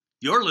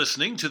You're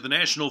listening to the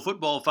National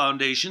Football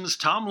Foundation's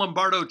Tom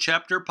Lombardo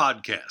Chapter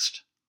Podcast.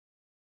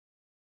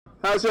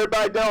 How's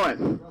everybody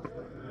doing?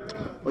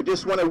 We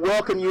just want to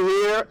welcome you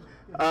here.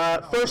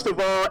 First of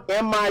all,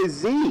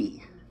 MIZ.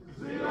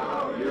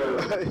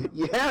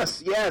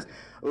 Yes.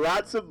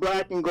 Lots of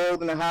black and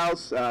gold in the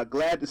house.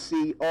 Glad to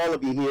see all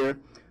of you here.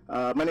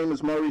 My name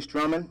is Maurice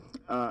Drummond.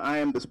 I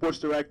am the sports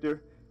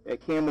director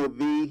at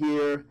KMOV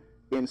here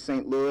in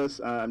St.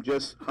 Louis. I'm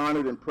just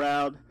honored and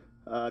proud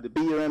to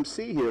be your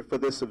MC here for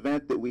this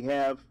event that we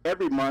have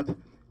every month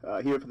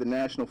here for the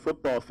National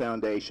Football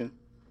Foundation.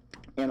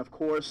 And of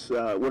course,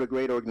 what a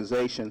great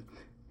organization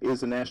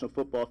is the National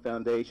Football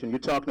Foundation. You're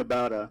talking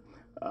about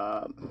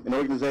an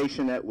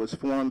organization that was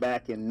formed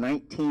back in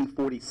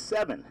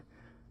 1947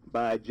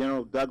 by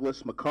General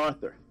Douglas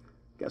MacArthur.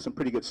 Got some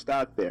pretty good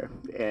stock there.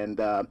 And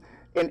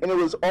it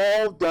was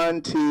all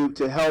done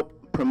to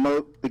help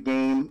promote the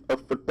game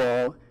of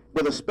football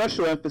with a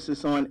special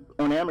emphasis on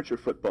amateur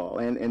football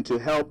and to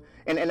help,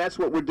 and that's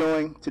what we're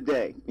doing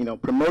today,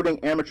 promoting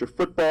amateur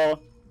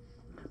football,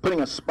 putting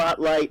a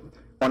spotlight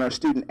on our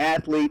student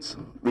athletes,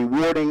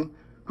 rewarding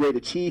great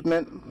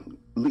achievement,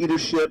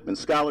 leadership, and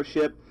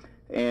scholarship,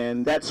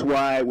 and that's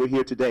why we're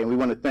here today, and we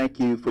want to thank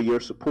you for your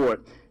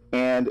support.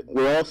 And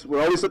we're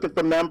always looking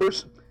for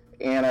members,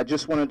 and I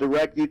just want to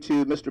direct you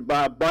to Mr.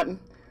 Bob Bunton.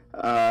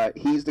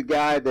 He's the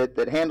guy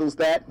that handles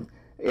that,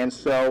 and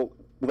so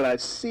what I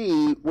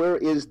see, where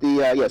is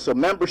the, so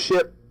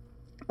membership,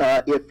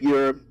 if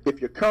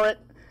you're current,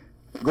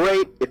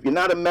 great. If you're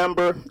not a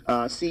member,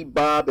 see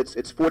Bob, it's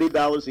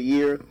 $40 a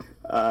year,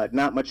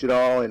 not much at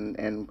all,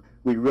 and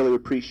we really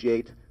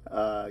appreciate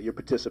your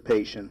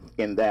participation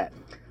in that.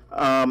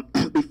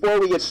 Before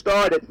we get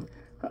started,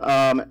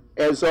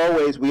 as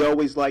always, we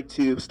always like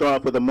to start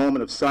off with a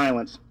moment of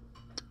silence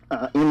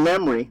in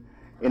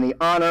the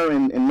honor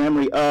and in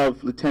memory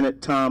of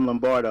Lieutenant Tom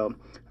Lombardo.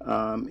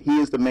 He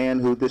is the man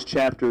who this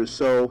chapter is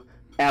so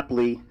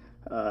aptly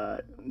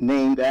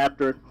named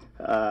after.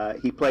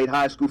 He played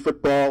high school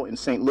football in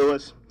St.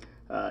 Louis,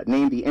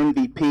 named the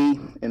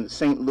MVP in the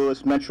St.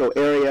 Louis metro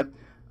area.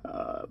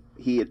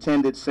 He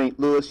attended St.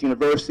 Louis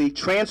University,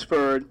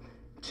 transferred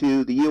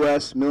to the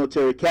U.S.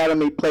 Military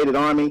Academy, played at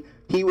Army.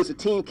 He was a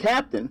team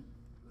captain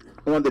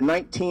on the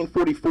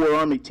 1944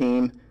 Army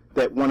team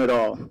that won it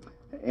all.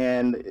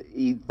 And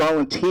he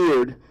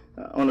volunteered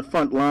on the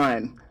front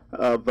line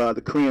of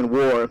the Korean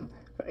War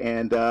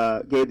and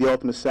gave the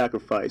ultimate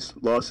sacrifice,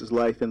 lost his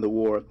life in the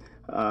war.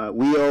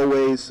 We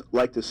always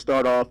like to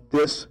start off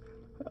these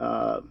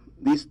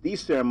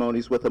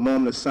ceremonies with a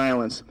moment of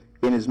silence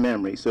in his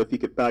memory. So if you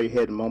could bow your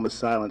head in a moment of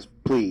silence,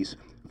 please,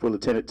 for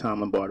Lieutenant Tom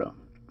Lombardo.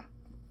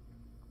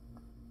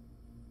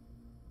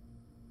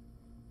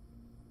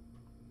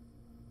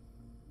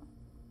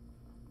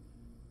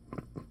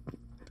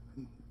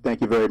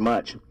 Thank you very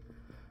much.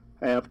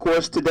 And of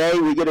course, today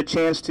we get a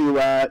chance to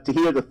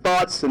hear the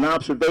thoughts and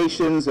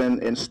observations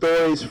and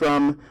stories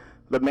from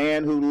the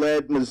man who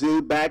led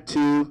Mizzou back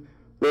to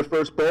their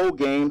first bowl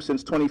game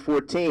since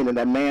 2014. And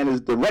that man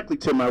is directly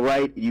to my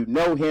right. You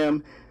know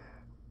him,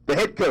 the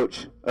head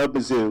coach of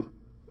Mizzou,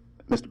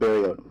 Mr.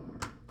 Barry Odom.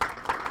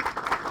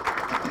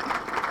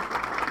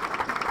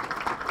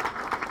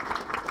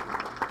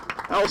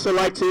 I also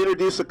like to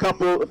introduce a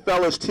couple of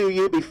fellows to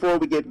you before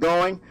we get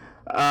going.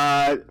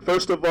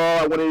 First of all,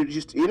 I want to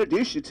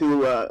introduce you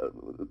to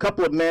a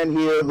couple of men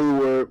here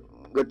who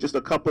were just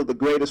a couple of the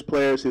greatest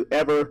players who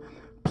ever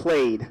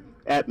played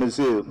at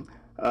Mizzou.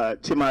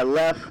 To my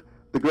left,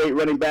 the great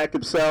running back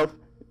himself,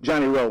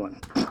 Johnny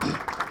Rowland.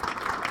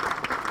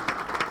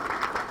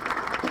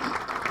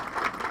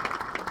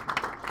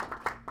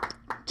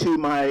 To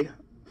my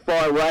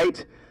far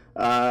right,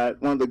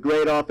 one of the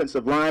great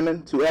offensive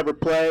linemen to ever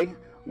play,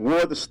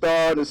 wore the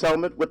star on his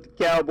helmet with the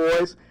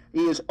Cowboys.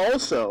 He is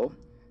also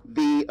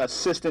the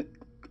Assistant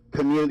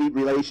Community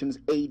Relations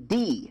AD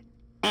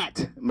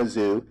at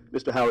Mizzou,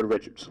 Mr. Howard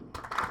Richards.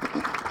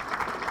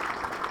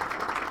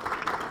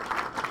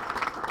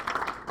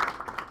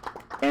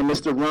 And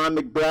Mr. Ron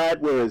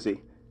McBride, where is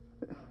he?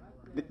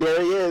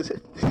 There he is.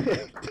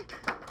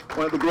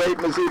 One of the great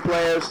Mizzou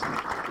players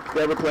to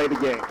ever play the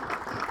game.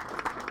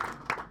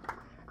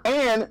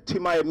 And to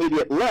my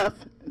immediate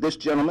left, this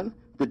gentleman,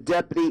 the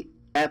Deputy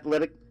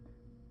Athletic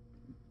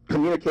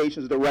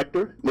Communications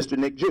Director, Mr.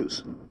 Nick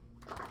Juice.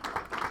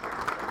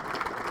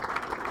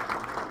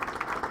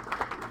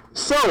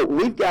 So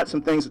we've got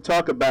some things to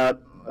talk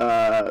about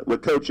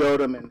with Coach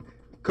Odom. And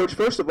Coach,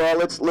 first of all,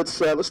 let's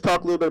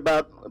talk a little bit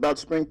about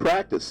spring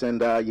practice.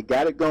 And you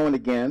got it going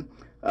again,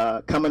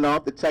 coming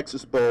off the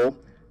Texas Bowl.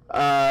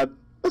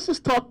 Let's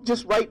just talk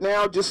just right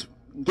now, just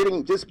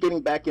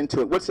getting back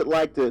into it. What's it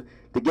like to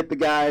get the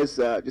guys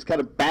just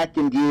kind of back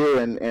in gear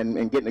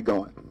and getting it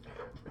going?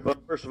 Well,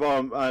 first of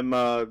all, I'm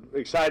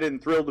excited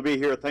and thrilled to be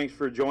here. Thanks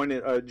for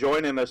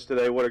joining us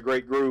today. What a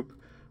great group.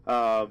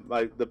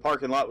 The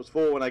parking lot was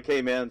full when I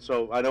came in,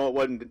 so I know it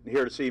wasn't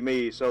here to see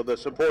me. So the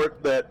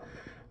support that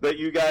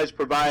you guys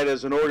provide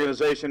as an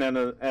organization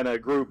and a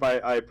group,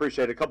 I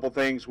appreciate. A couple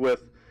things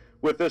with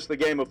this, the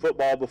game of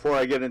football, before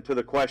I get into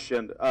the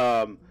question.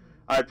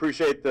 I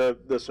appreciate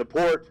the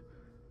support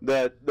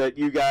that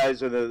you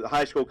guys and the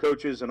high school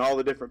coaches and all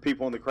the different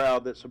people in the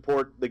crowd that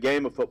support the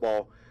game of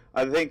football.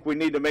 I think we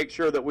need to make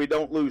sure that we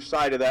don't lose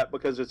sight of that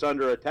because it's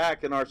under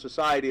attack in our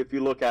society if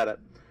you look at it.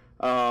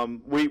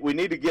 We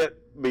need to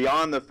get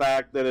beyond the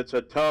fact that it's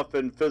a tough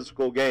and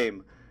physical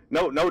game.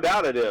 No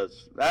doubt it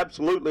is.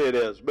 Absolutely it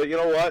is. But you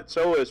know what?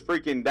 So is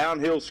freaking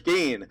downhill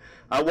skiing.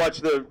 I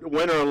watched the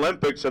Winter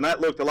Olympics, and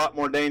that looked a lot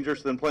more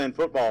dangerous than playing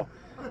football.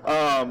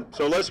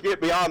 So let's get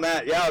beyond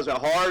that. Yeah, is it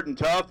hard and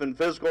tough and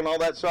physical and all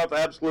that stuff?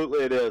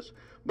 Absolutely it is.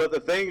 But the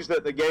things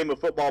that the game of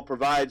football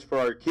provides for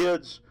our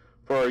kids,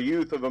 for our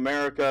youth of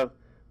America,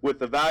 with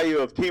the value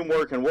of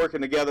teamwork and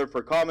working together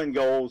for common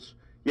goals,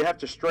 you have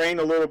to strain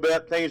a little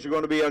bit. Things are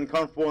going to be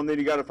uncomfortable, and then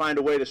you got to find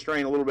a way to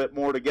strain a little bit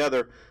more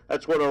together.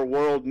 That's what our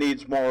world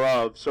needs more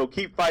of. So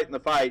keep fighting the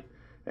fight,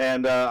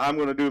 and I'm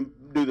going to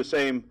do the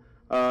same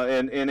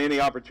in any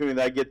opportunity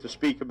that I get to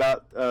speak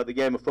about the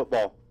game of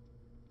football.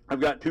 I've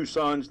got two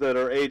sons that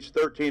are aged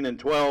 13 and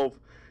 12,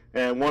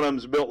 and one of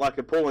them's built like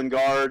a pulling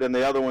guard, and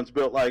the other one's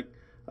built like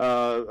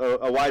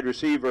a wide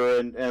receiver,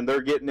 and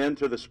they're getting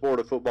into the sport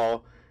of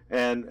football.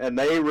 And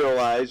they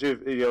realize,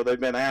 they've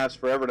been asked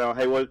forever now,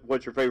 hey,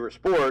 what's your favorite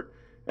sport?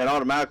 And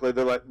automatically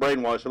they're like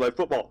brainwashed. They're like,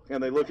 football.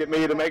 And they look at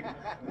me to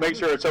make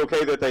sure it's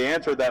okay that they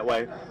answered that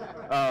way.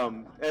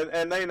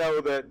 And they know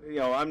that,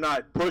 I'm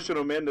not pushing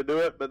them in to do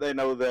it, but they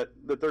know that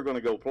they're going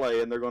to go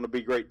play and they're going to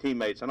be great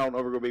teammates. I don't know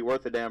if they're going to be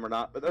worth a damn or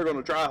not, but they're going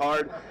to try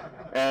hard,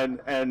 and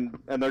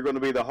they're going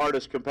to be the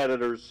hardest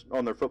competitors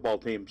on their football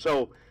team.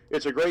 So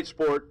it's a great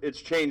sport.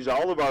 It's changed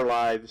all of our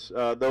lives.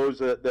 Those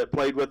that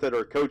played with it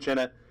or coach in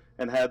it,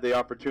 and had the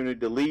opportunity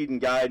to lead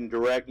and guide and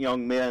direct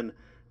young men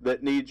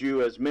that need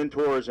you as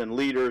mentors and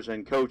leaders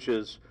and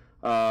coaches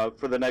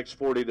for the next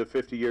 40 to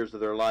 50 years of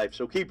their life.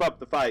 So keep up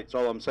the fight, that's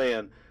all I'm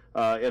saying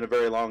in a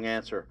very long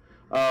answer.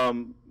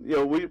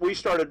 We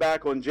started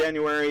back on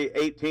January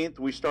 18th.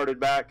 We started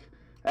back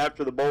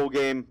after the bowl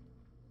game.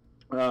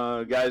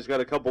 Guys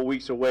got a couple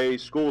weeks away.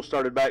 School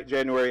started back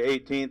January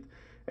 18th.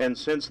 And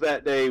since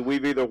that day,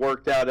 we've either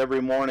worked out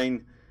every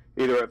morning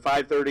either at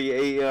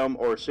 5:30 a.m.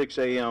 or 6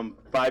 a.m.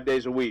 5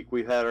 days a week.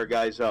 We've had our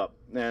guys up,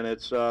 and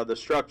it's the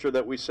structure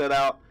that we set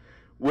out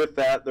with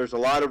that. There's a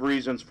lot of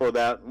reasons for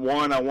that.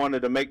 One, I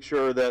wanted to make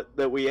sure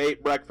that we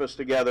ate breakfast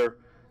together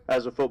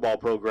as a football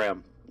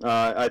program.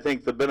 I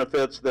think the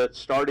benefits that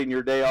starting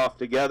your day off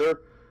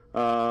together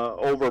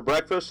over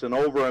breakfast and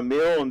over a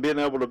meal and being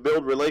able to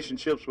build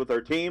relationships with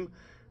our team.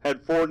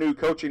 Had 4 new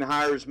coaching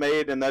hires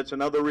made, and that's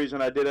another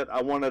reason I did it.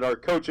 I wanted our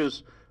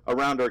coaches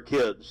around our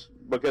kids.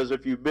 Because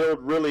if you build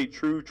really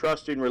true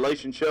trusting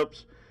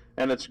relationships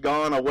and it's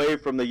gone away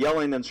from the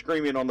yelling and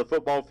screaming on the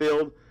football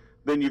field,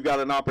 then you've got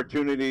an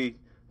opportunity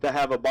to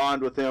have a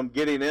bond with them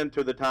getting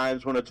into the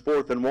times when it's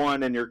 4th and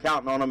 1 and you're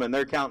counting on them and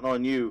they're counting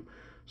on you.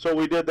 So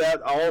we did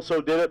that. I also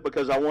did it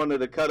because I wanted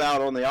to cut out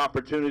on the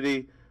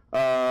opportunity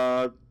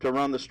to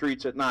run the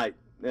streets at night.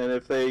 And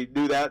if they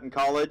do that in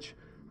college,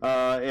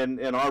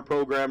 in our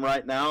program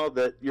right now,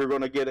 that you're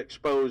going to get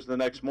exposed the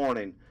next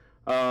morning.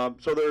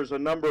 So there's a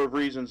number of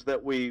reasons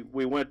that we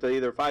went to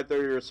either 5:30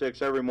 or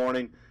 6 every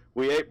morning.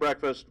 We ate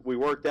breakfast, we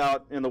worked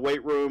out in the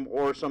weight room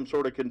or some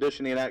sort of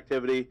conditioning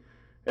activity,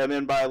 and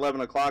then by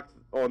 11 o'clock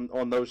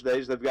on those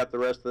days, they've got the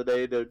rest of the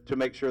day to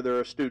make sure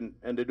they're a student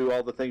and to do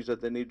all the things that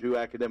they need to do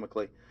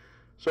academically.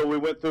 So we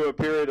went through a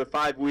period of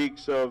 5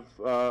 weeks of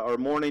our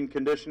morning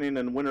conditioning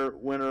and winter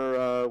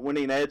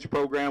winning edge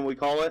program, we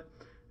call it,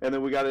 and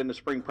then we got into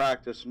spring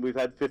practice, and we've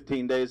had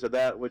 15 days of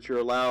that, which are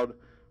allowed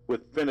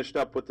finished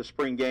up with the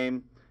spring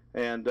game,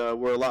 and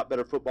we're a lot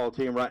better football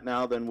team right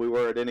now than we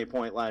were at any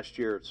point last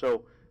year.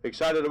 So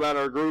excited about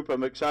our group.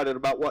 I'm excited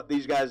about what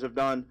these guys have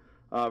done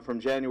from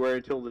January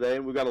until today,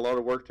 and we've got a lot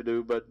of work to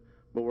do, but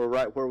we're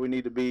right where we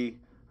need to be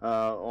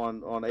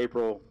on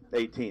April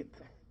 18th,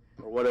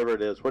 or whatever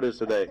it is. What is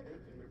today?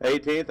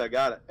 18th? I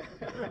got it.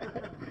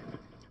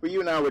 Well, you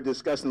and I were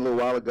discussing a little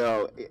while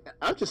ago.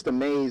 I'm just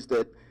amazed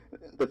at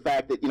the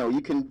fact that,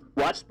 you can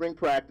watch spring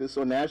practice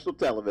on national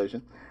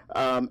television.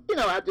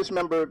 I just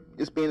remember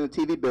just being in the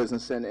TV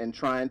business and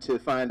trying to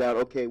find out,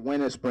 okay,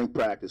 when is spring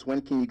practice?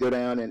 When can you go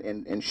down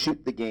and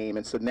shoot the game?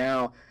 And so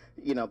now,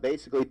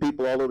 basically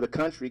people all over the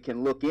country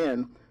can look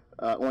in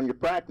on your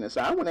practice.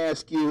 I want to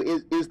ask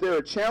you, is there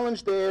a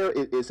challenge there?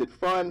 Is it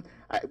fun?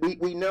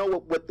 We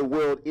know what the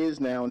world is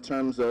now in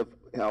terms of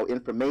how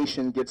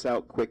information gets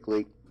out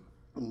quickly,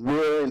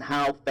 where and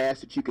how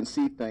fast that you can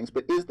see things,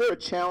 but is there a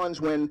challenge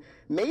when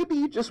maybe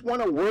you just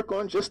want to work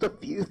on just a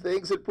few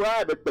things at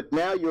private, but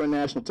now you're on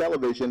national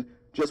television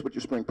just with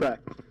your spring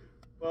practice?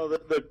 Well,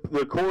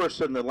 the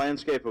course and the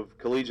landscape of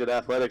collegiate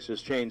athletics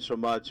has changed so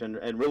much and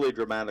really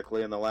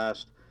dramatically in the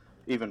last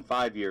even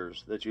 5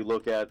 years that you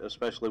look at,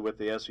 especially with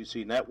the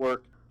SEC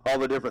network, all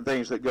the different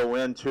things that go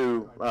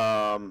into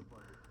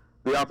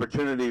the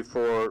opportunity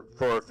for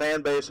our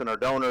fan base and our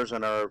donors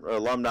and our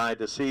alumni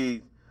to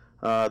see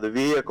the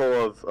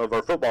vehicle of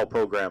our football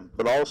program.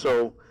 But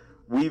also,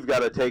 we've got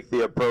to take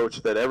the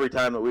approach that every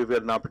time that we've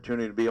got an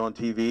opportunity to be on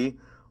TV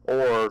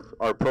or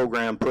our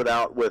program put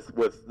out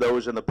with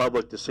those in the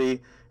public to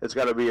see, it's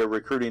got to be a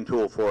recruiting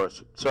tool for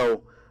us.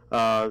 So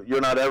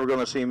you're not ever going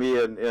to see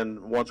me, and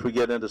once we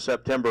get into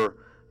September,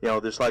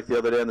 just like the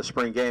other day in the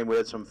spring game, we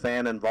had some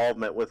fan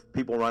involvement with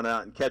people running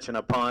out and catching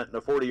a punt and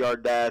a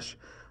 40-yard dash.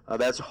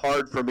 That's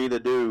hard for me to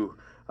do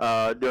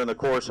during the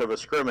course of a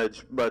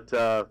scrimmage, but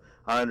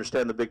I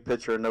understand the big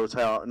picture and know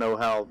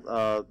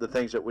how the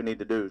things that we need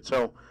to do.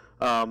 So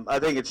I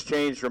think it's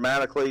changed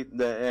dramatically,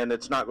 and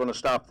it's not going to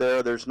stop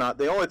there.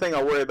 The only thing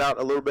I worry about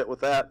a little bit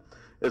with that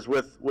is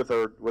with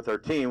our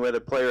team. We had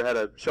a player had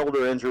a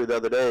shoulder injury the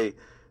other day,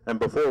 and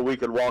before we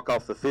could walk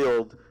off the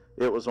field,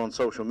 it was on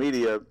social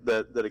media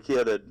that a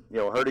kid had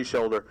hurt his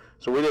shoulder.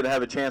 So we didn't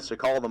have a chance to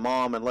call the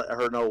mom and let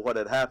her know what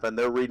had happened.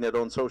 They're reading it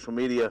on social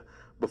media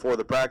before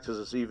the practice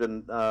is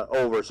even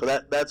over. So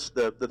that's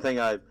the thing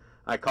I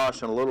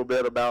caution a little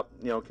bit about,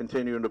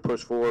 continuing to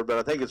push forward. But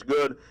I think it's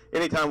good.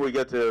 Anytime we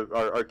get to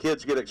our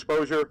kids get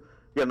exposure,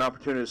 get an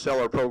opportunity to sell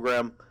our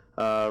program,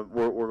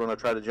 we're going to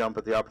try to jump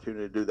at the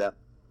opportunity to do that.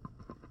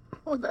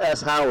 I want to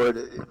ask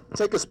Howard,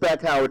 take us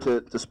back, Howard,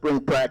 to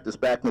spring practice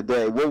back in the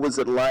day. What was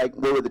it like?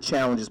 What were the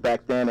challenges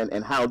back then,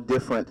 and how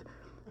different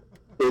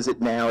is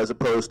it now as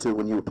opposed to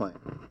when you were playing?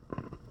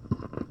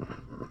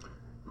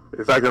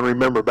 If I can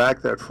remember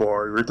back that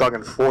far, we're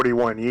talking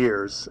 41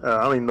 years.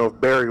 I don't even know if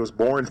Barry was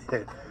born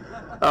then.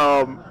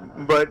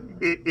 But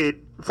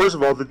first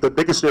of all, the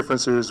biggest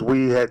difference is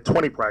we had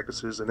 20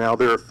 practices, and now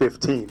there are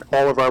 15.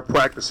 All of our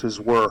practices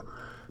were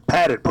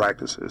padded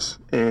practices,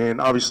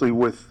 and obviously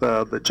with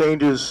the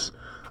changes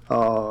in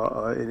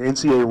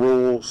NCAA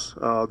rules,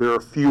 there are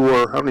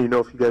fewer. I don't even know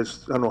if you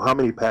guys, I don't know how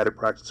many padded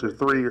practices.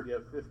 3 or you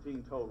have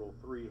 15 total.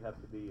 3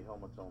 have to be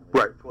helmets only.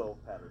 Right.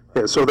 12 padded.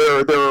 Yeah, so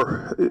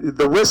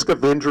the risk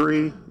of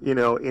injury,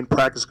 in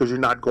practice because you're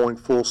not going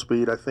full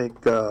speed, I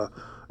think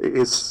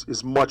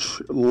is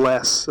much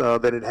less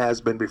than it has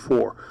been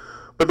before.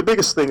 But the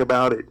biggest thing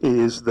about it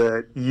is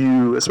that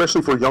you,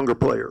 especially for younger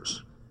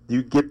players,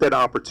 you get that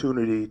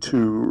opportunity to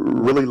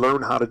really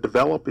learn how to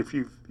develop. If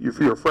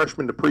you're a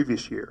freshman the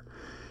previous year,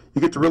 you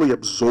get to really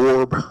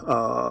absorb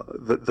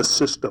the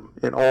system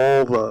and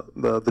all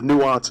the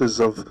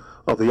nuances of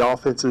the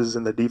offenses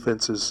and the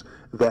defenses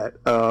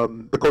that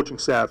the coaching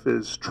staff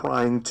is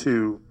trying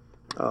to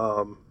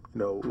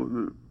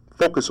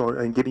focus on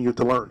and getting you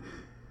to learn.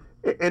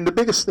 And the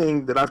biggest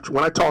thing that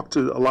when I talk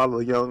to a lot of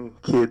the young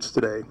kids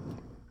today,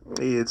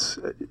 it's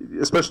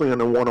especially in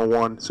the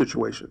one-on-one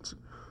situations,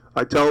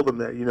 I tell them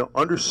that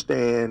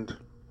understand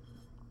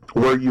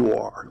where you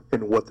are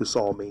and what this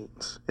all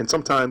means. And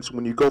sometimes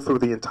when you go through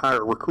the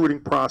entire recruiting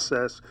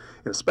process,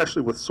 and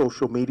especially with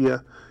social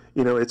media,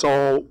 it's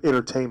all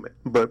entertainment.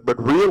 But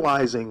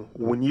realizing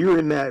when you're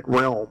in that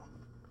realm,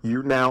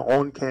 you're now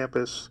on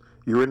campus,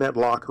 you're in that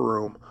locker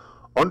room,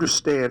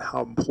 understand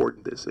how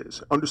important this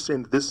is.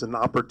 Understand that this is an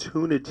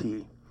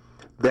opportunity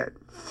that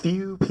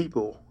few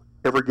people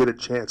ever get a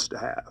chance to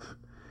have.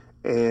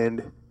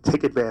 And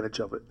take advantage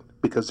of it,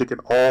 because it can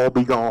all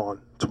be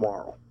gone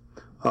tomorrow.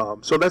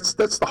 So that's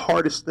the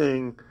hardest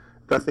thing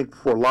that I think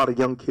for a lot of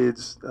young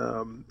kids,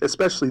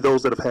 especially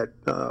those that have had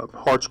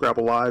hard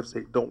scrabble lives.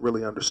 They don't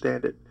really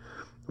understand it.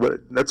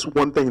 But that's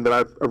one thing that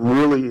I've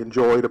really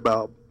enjoyed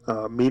about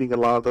meeting a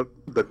lot of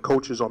the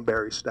coaches on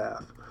Barry's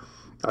staff.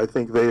 I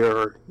think they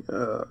are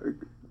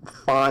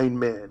fine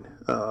men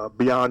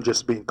beyond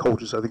just being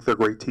coaches. I think they're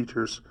great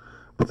teachers,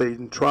 but they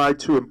try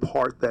to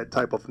impart that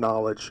type of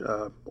knowledge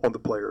on the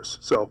players.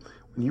 So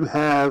when you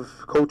have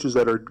coaches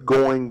that are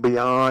going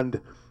beyond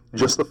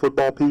just the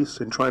football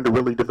piece and trying to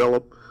really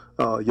develop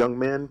young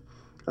men,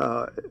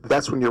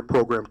 that's when your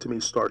program, to me,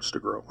 starts to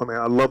grow. I mean,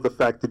 I love the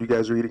fact that you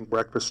guys are eating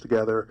breakfast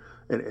together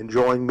and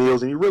enjoying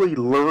meals, and you're really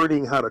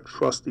learning how to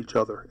trust each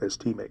other as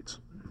teammates.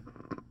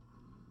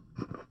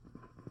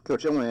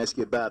 Coach, I want to ask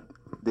you about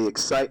the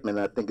excitement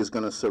I think is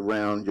going to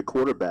surround your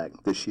quarterback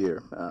this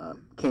year.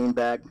 Came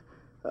back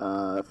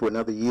for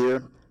another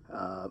year.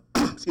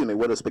 Excuse me,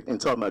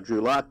 and talking about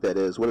Drew Lock, that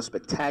is, what a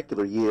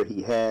spectacular year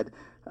he had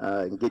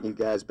in getting you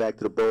guys back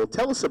to the bowl.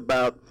 Tell us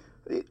about,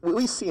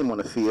 we see him on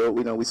the field,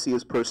 we see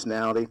his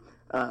personality.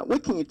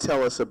 What can you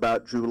tell us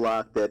about Drew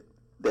Lock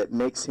that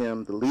makes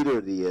him the leader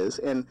that he is?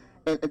 And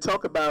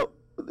talk about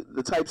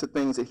the types of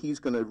things that he's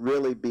going to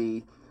really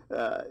be,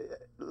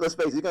 let's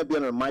face it, he's going to be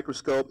under a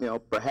microscope,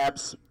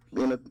 perhaps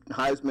in a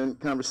Heisman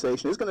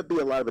conversation. There's going to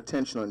be a lot of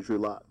attention on Drew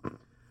Lock.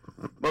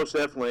 Most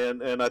definitely,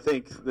 and I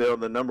think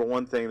the number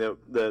one thing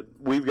that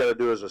we've got to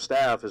do as a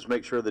staff is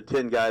make sure the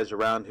 10 guys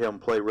around him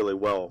play really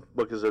well,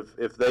 because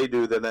if they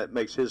do, then that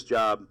makes his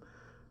job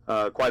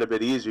quite a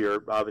bit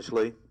easier,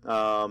 obviously.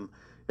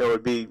 It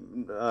would be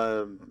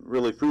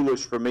really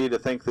foolish for me to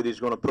think that he's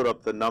going to put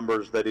up the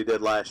numbers that he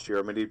did last year.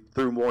 I mean, he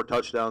threw more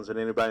touchdowns than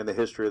anybody in the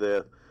history of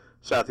the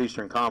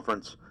Southeastern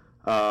Conference.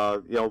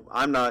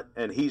 I'm not,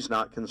 and he's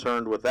not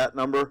concerned with that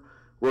number.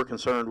 We're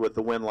concerned with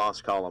the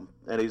win-loss column.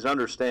 And he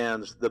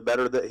understands the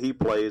better that he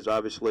plays,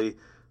 obviously,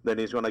 then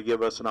he's going to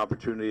give us an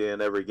opportunity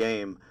in every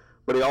game.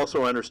 But he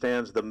also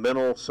understands the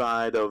mental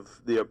side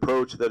of the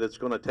approach that it's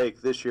going to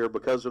take this year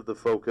because of the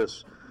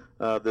focus,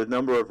 the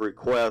number of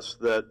requests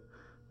that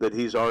that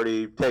he's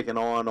already taken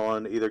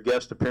on either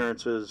guest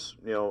appearances,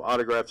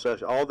 autograph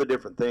sessions, all the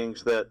different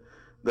things that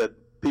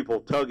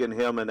people tugging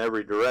him in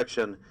every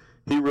direction.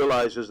 He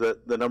realizes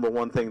that the number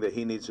one thing that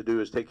he needs to do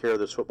is take care of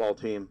this football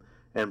team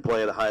and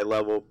play at a high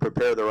level,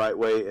 prepare the right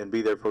way, and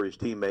be there for his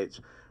teammates.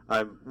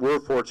 We're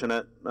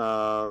fortunate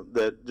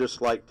that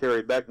just like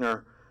Terry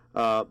Beckner,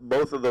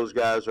 both of those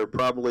guys are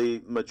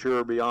probably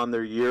mature beyond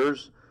their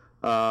years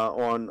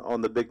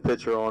on the big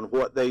picture on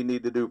what they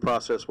need to do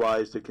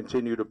process-wise to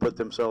continue to put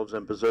themselves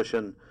in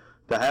position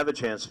to have a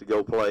chance to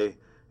go play.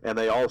 And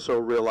they also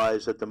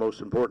realize that the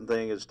most important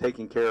thing is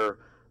taking care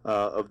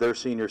of their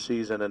senior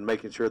season and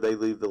making sure they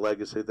leave the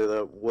legacy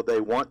that what they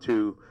want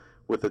to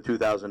with the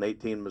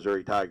 2018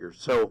 Missouri Tigers.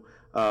 So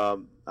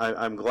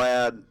I'm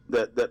glad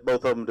that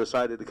both of them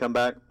decided to come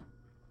back.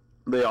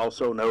 They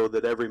also know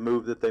that every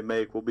move that they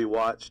make will be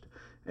watched,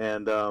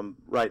 and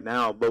right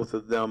now both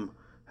of them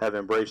have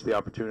embraced the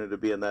opportunity to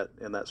be in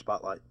that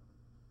spotlight.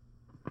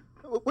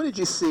 What did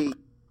you see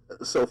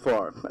so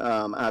far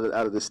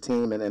out of this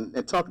team,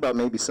 and talk about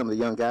maybe some of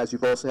the young guys?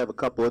 You've also have a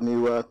couple of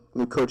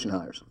new coaching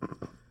hires.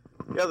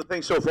 Yeah, the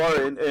thing so far,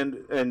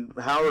 and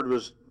Howard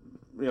was,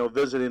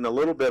 visiting a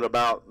little bit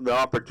about the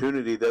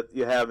opportunity that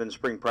you have in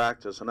spring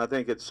practice, and I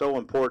think it's so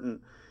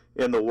important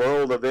in the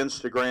world of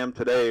Instagram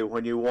today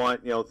when you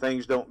want,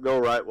 things don't go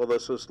right. Well,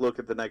 let's just look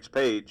at the next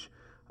page.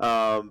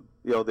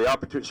 The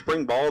opportunity,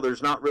 spring ball,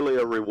 there's not really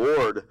a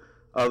reward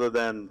other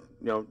than,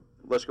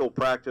 let's go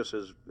practice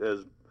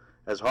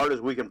as hard as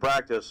we can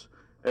practice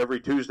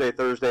every Tuesday,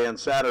 Thursday, and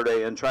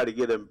Saturday, and try to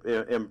get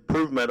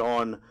improvement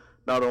on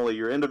not only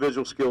your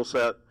individual skill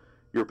set,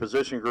 your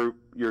position group,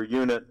 your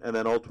unit, and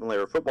then ultimately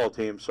our football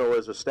team. So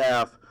as a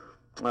staff,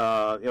 it's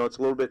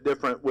a little bit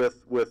different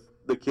with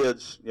the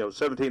kids,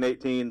 17,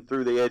 18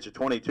 through the age of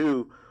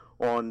 22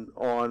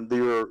 on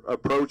their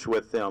approach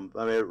with them.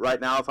 I mean, right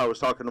now, if I was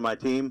talking to my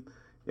team,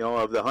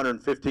 of the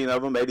 115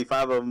 of them,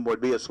 85 of them would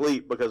be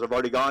asleep because I've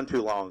already gone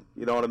too long.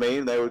 You know what I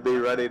mean? They would be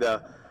ready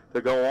to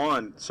go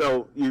on.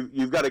 So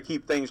you've got to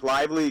keep things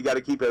lively. You got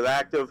to keep it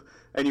active,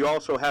 and you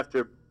also have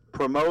to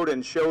promote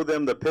and show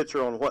them the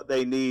picture on what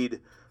they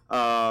need,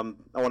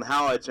 on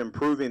how it's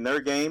improving their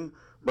game,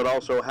 but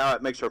also how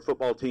it makes our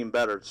football team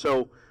better.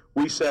 So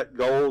we set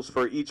goals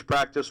for each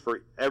practice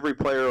for every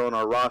player on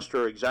our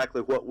roster,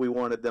 exactly what we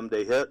wanted them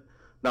to hit,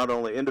 not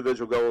only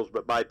individual goals,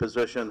 but by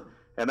position.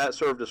 And that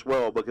served us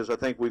well because I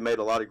think we made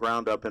a lot of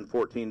ground up in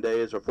 14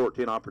 days or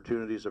 14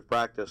 opportunities of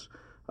practice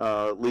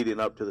leading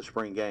up to the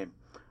spring game.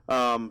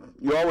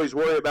 You always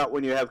worry about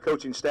when you have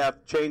coaching staff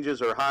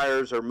changes or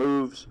hires or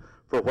moves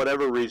for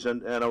whatever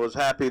reason, and I was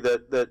happy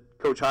that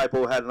Coach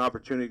Heupel had an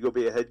opportunity to go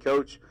be a head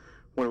coach.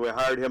 When we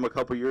hired him a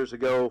couple years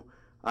ago,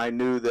 I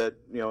knew that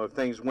if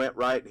things went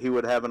right, he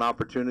would have an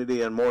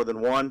opportunity and more than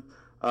one,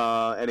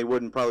 and he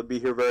wouldn't probably be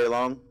here very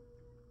long.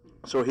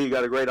 So he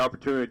got a great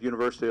opportunity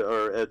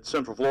at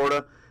Central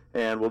Florida,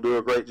 and will do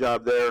a great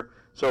job there.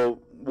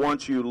 So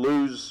once you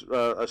lose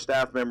a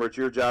staff member, it's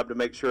your job to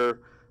make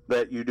sure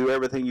that you do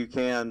everything you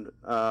can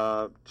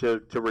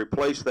to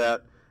replace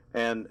that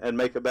and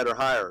make a better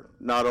hire,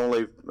 not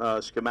only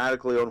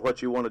schematically on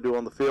what you want to do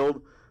on the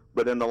field,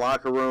 but in the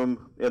locker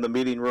room, in the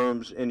meeting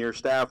rooms, in your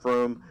staff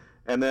room,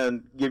 and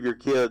then give your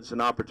kids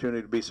an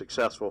opportunity to be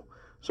successful.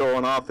 So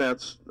on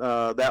offense,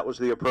 that was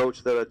the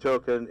approach that I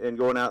took in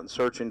going out and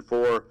searching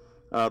for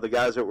the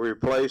guys that were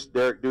replaced.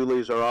 Derek Dooley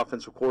is our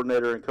offensive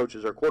coordinator and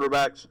coaches our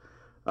quarterbacks.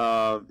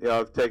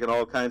 I've taken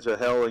all kinds of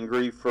hell and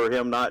grief for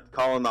him not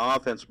calling the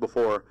offense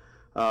before.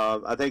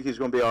 I think he's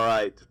going to be all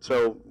right.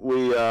 So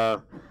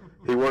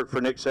he worked for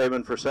Nick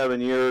Saban for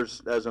 7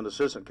 years as an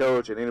assistant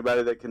coach, and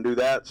anybody that can do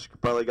that's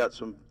probably got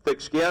some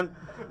thick skin.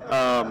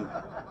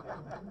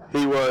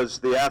 He was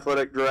the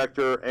athletic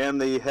director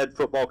and the head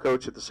football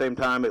coach at the same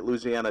time at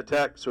Louisiana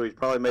Tech, so he's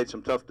probably made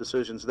some tough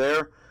decisions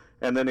there.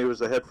 And then he was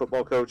the head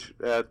football coach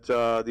at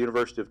the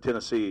University of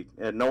Tennessee.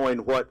 And knowing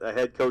what a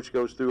head coach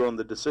goes through on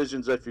the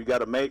decisions that you got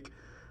to make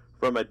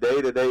from a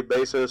day-to-day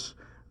basis,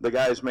 the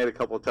guy's made a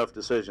couple of tough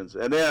decisions.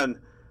 And then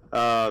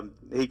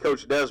he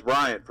coached Dez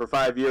Bryant for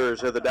 5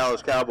 years at the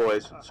Dallas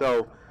Cowboys.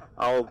 So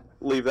I'll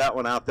leave that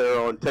one out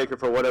there and take it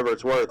for whatever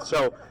it's worth.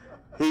 So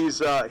he's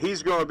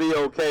going to be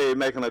okay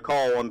making a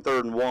call on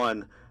 3rd and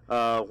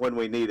 1 when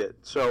we need it.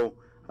 So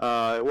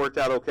it worked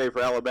out okay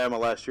for Alabama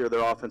last year.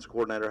 Their offense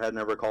coordinator had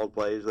never called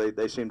plays.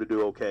 They seem to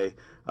do okay.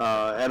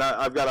 And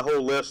I've got a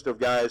whole list of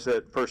guys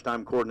that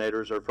first-time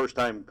coordinators or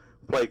first-time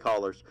play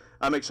callers.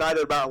 I'm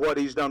excited about what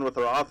he's done with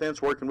our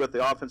offense, working with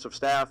the offensive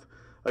staff.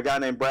 A guy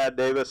named Brad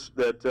Davis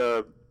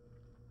that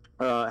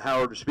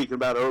Howard was speaking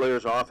about earlier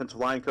is our offensive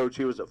line coach.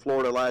 He was at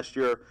Florida last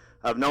year.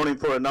 I've known him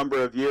for a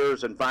number of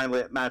years, and finally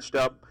it matched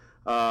up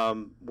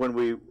when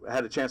we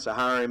had a chance to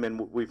hire him, and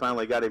we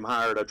finally got him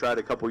hired. I tried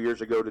a couple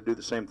years ago to do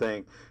the same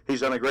thing.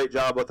 He's done a great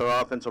job with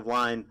our offensive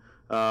line.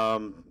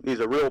 He's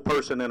a real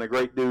person and a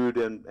great dude,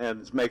 and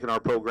it's making our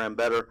program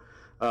better.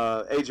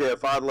 AJ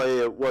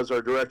Afadle was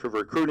our director of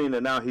recruiting,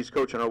 and now he's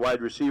coaching our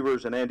wide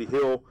receivers, and Andy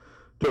Hill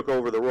took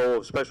over the role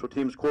of special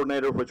teams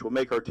coordinator, which will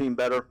make our team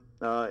better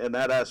in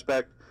that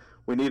aspect.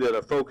 we needed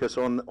a focus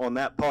on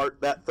that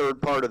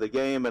third part of the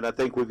game, and I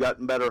think we've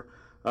gotten better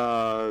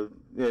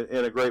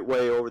in a great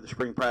way over the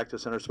spring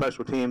practice and our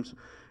special teams.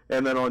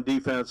 And then on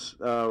defense,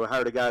 we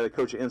hired a guy to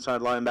coach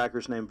inside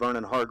linebackers named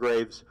Vernon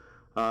Hargraves,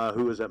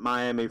 who was at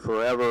Miami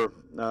forever,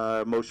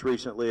 most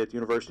recently at the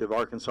University of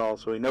Arkansas.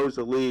 So he knows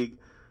the league,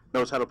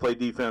 knows how to play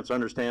defense,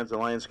 understands the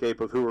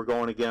landscape of who we're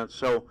going against.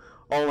 So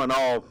all in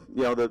all,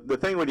 the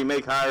thing when you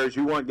make hires,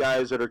 you want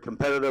guys that are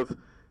competitive,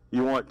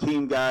 you want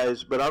team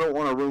guys, but I don't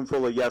want a room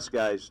full of yes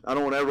guys. I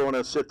don't want everyone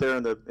to sit there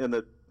in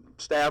the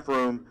staff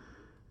room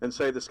and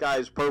say the sky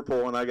is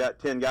purple, and I got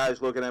 10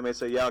 guys looking at me and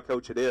say, yeah,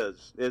 coach, it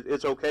is.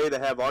 It's okay to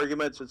have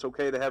arguments. It's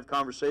okay to have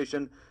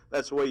conversation.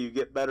 That's the way you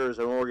get better as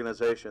an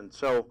organization.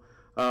 So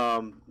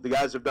the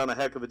guys have done a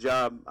heck of a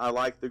job. I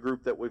like the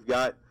group that we've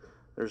got.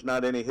 There's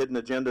not any hidden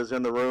agendas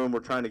in the room. We're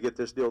trying to get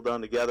this deal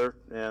done together,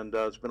 and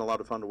it's been a lot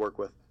of fun to work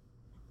with.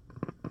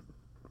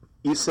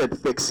 You said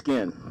thick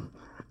skin.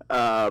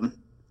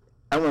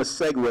 I want to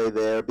segue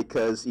there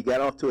because you got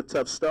off to a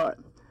tough start.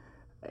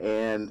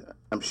 And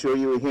I'm sure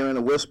you were hearing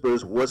the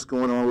whispers, what's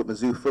going on with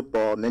Mizzou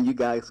football, and then you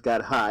guys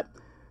got hot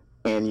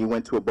and you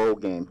went to a bowl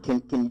game.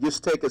 Can you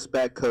just take us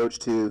back, Coach,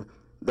 to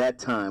that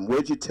time? What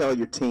did you tell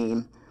your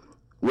team?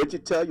 What did you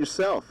tell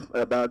yourself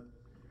about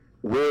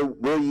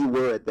where you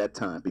were at that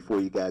time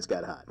before you guys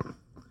got hot?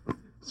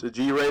 It's a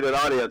G-rated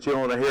audience. You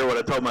don't want to hear what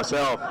I told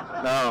myself.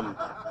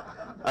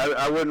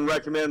 I wouldn't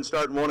recommend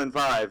starting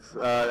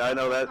 1-5. I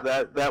know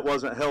that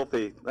wasn't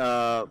healthy,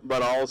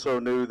 but I also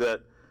knew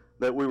that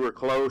we were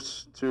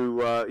close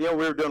to, we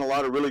were doing a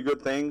lot of really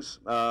good things,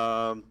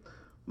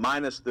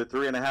 minus the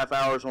 3.5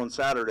 hours on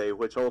Saturday,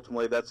 which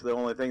ultimately that's the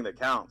only thing that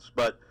counts.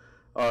 But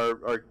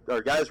our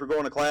guys were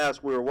going to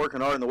class. We were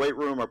working hard in the weight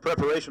room. Our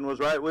preparation was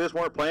right. We just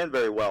weren't playing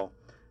very well.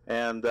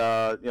 And,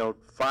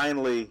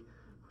 finally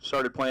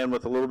started playing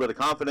with a little bit of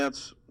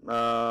confidence.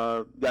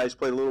 Guys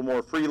played a little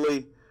more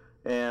freely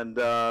and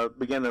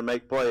began to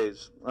make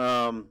plays.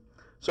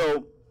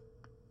 So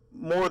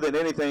more than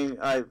anything,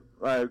 I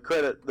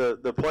credit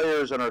the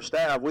players and our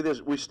staff.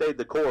 We stayed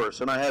the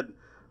course, and I had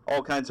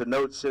all kinds of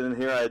notes in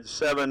here. I had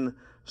seven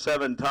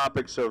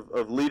topics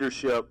of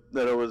leadership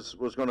that I was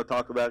going to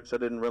talk about because I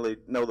didn't really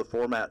know the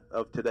format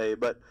of today.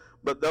 But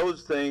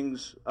those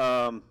things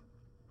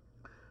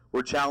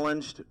were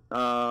challenged,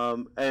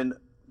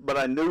 but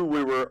I knew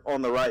we were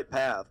on the right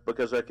path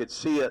because I could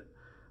see it.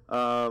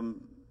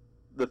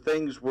 The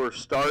things were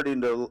starting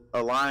to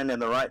align in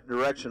the right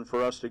direction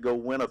for us to go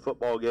win a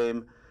football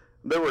game.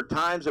 There were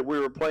times that we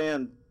were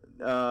playing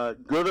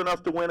good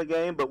enough to win a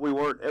game, but we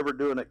weren't ever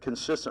doing it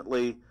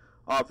consistently,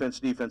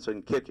 offense, defense,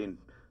 and kicking.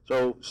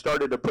 So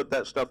started to put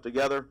that stuff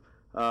together,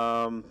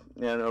 and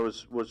I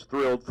was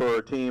thrilled for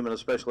our team and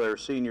especially our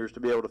seniors to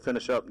be able to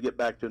finish up and get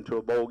back into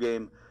a bowl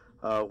game,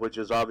 which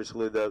is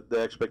obviously the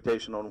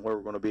expectation on where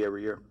we're going to be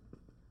every year.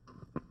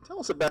 Tell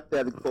us about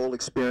that bowl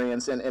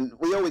experience, and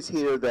we always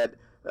hear that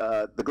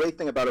the great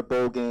thing about a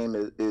bowl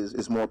game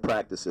is more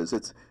practices.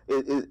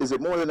 Is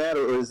it more than that,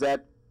 or is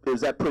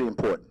that pretty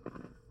important?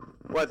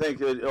 Well, I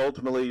think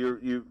ultimately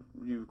you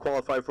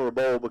qualify for a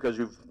bowl because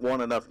you've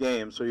won enough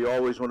games, so you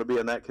always want to be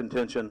in that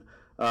contention.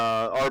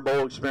 Our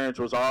bowl experience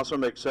was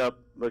awesome, except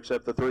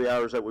the 3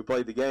 hours that we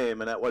played the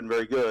game, and that wasn't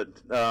very good.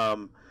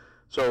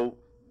 So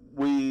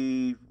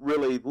we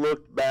really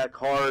looked back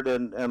hard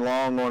and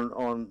long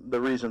on the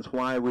reasons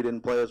why we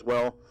didn't play as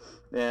well,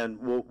 and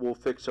we'll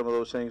fix some of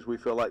those things we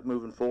feel like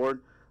moving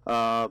forward.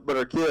 But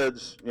our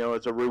kids,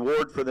 it's a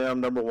reward for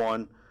them, number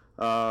one.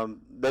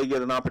 They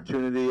get an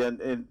opportunity,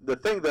 and the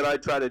thing that I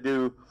try to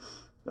do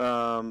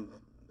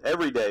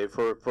every day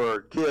for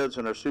our kids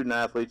and our student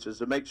athletes is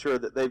to make sure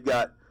that they've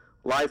got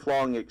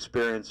lifelong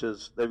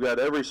experiences. They've got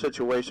every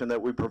situation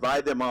that we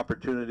provide them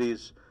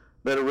opportunities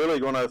that are really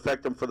going to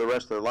affect them for the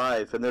rest of their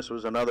life, and this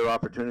was another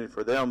opportunity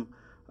for them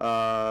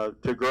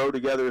to grow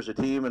together as a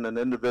team and an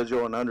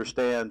individual and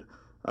understand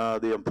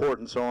the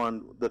importance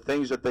on the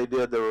things that they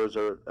did. There was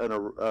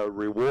a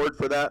reward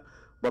for that,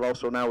 but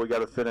also now we got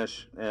to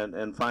finish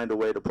and find a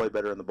way to play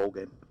better in the bowl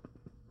game.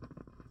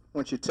 I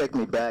want you to take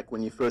me back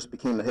when you first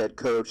became the head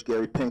coach.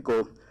 Gary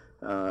Pinkel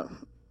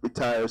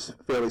retires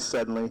fairly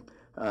suddenly.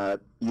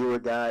 You were a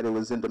guy that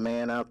was in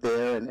demand out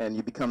there, and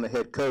you become the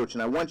head coach.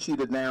 And I want you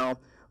to now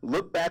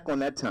look back on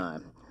that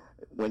time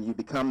when you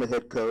become the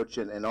head coach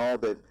and all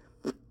the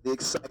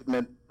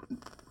excitement,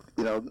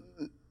 the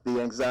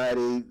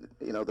anxiety,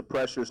 the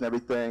pressures and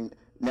everything.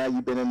 Now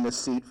you've been in this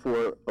seat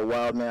for a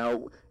while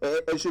now.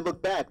 As you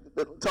look back,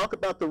 talk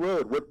about the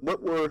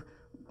road.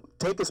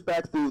 Take us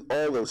back through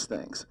all those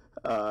things,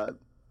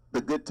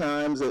 the good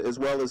times as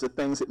well as the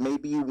things that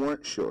maybe you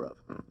weren't sure of.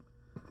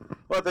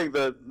 Well, I think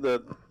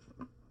the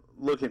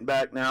looking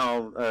back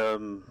now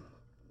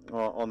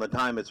on the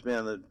time it's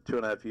been, the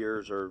 2.5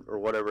 years or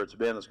whatever it's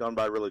been, it's gone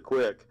by really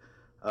quick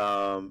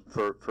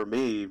for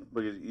me,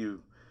 because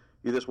you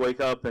just wake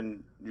up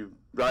and you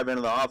drive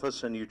into the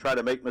office and you try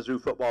to make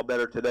Mizzou football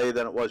better today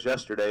than it was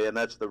yesterday, and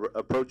that's the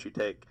approach you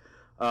take.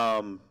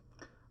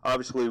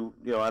 Obviously,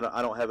 I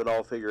don't have it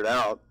all figured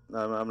out.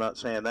 I'm not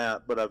saying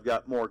that, but I've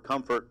got more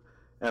comfort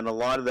And a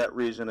lot of that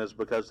reason is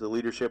because of the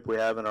leadership we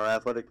have in our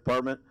athletic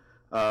department,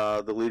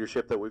 the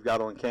leadership that we've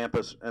got on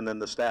campus, and then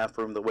the staff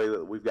room, the way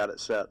that we've got it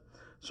set.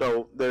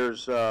 So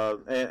there's,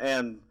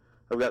 and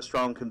I've got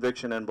strong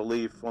conviction and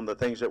belief on the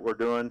things that we're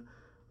doing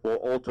will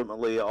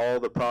ultimately, all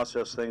the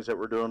process things that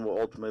we're doing will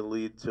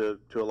ultimately lead to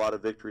a lot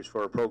of victories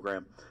for our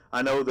program.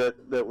 I know that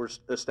we're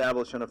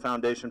establishing a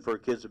foundation for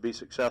kids to be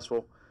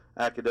successful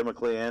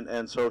academically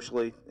and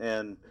socially,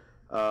 and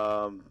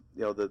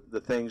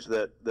the things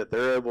that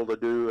they're able to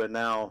do and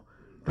now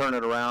turn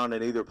it around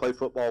and either play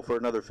football for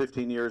another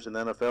 15 years in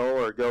the NFL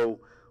or go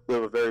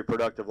live a very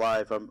productive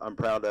life. I'm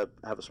proud to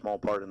have a small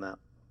part in that.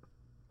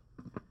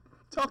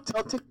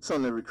 Take us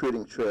on the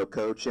recruiting trail,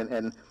 Coach,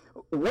 and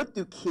what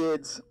do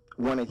kids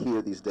want to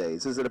hear these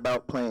days? Is it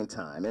about playing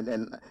time?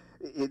 And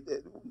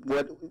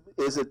what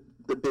is it,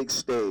 the big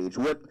stage?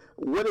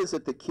 What is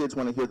it that kids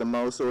want to hear the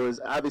most? Or is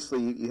obviously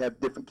you have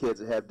different kids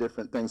that have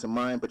different things in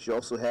mind, but you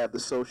also have the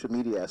social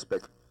media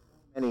aspect.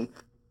 Many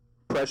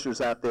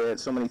pressures out there and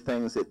so many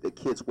things that the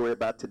kids worry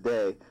about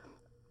today.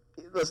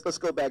 Let's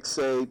go back,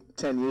 say,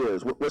 10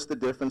 years. What's the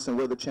difference and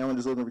what are the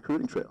challenges on the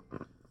recruiting trail?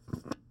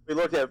 We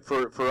look at,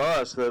 for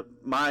us,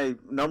 my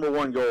number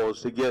one goal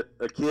is to get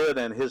a kid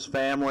and his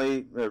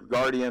family, their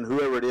guardian,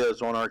 whoever it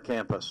is, on our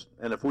campus.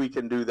 And if we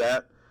can do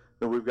that,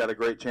 then we've got a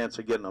great chance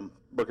of getting them,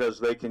 because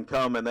they can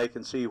come and they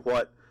can see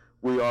what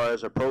we are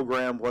as a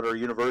program, what our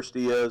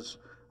university is.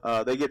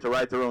 They get to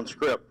write their own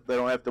script. They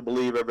don't have to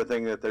believe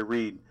everything that they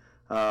read,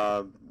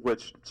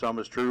 which some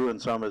is true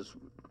and some is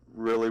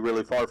really,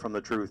 really far from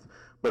the truth.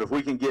 But if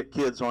we can get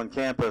kids on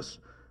campus,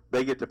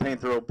 they get to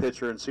paint their own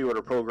picture and see what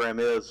our program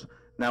is.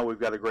 Now we've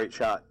got a great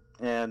shot.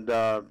 And,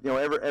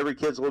 every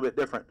kid's a little bit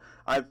different.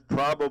 I've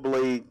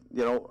probably,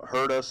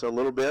 hurt us a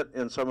little bit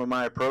in some of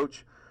my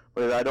approach,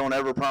 but I don't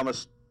ever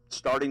promise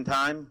starting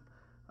time.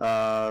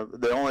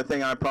 The only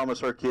thing I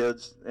promise our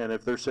kids, and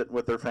if they're sitting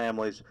with their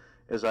families,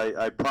 is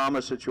I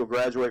promise that you'll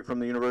graduate from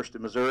the University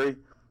of Missouri.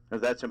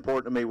 If that's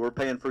important to me, we're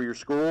paying for your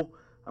school.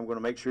 I'm going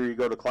to make sure you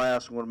go to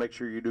class. I'm going to make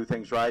sure you do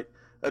things right.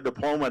 A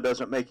diploma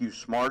doesn't make you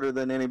smarter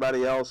than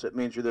anybody else. It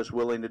means you're just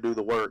willing to do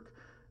the work.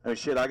 I mean,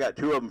 shit, I got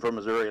 2 of them from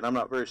Missouri, and I'm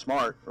not very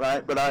smart,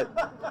 right? But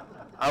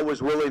I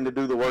was willing to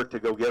do the work to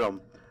go get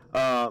them.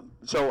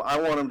 So I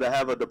want them to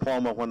have a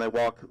diploma when they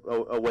walk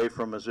away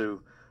from Mizzou.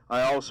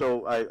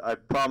 I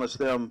promise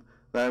them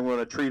that I'm going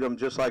to treat them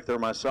just like they're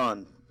my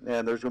son.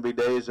 And there's going to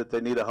be days that they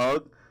need a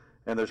hug,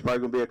 and there's probably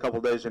going to be a couple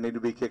days they need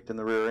to be kicked in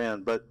the rear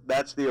end. But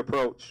that's the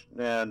approach.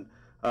 And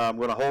I'm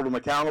going to hold them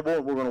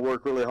accountable. We're going to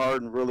work really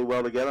hard and really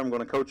well together. I'm going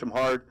to coach them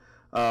hard,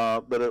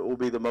 but it will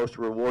be the most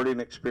rewarding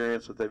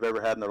experience that they've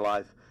ever had in their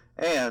life.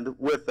 And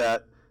with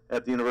that,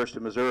 at the University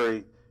of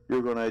Missouri,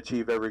 you're going to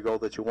achieve every goal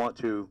that you want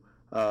to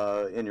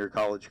in your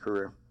college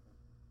career.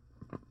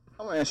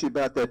 I want to ask you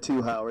about that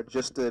too, Howard.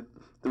 Just the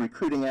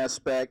recruiting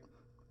aspect.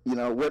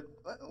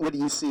 What do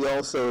you see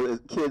also as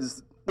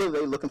kids? What are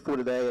they looking for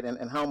today,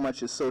 and how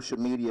much has social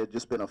media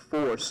just been a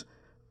force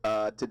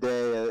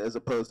today as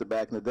opposed to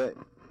back in the day?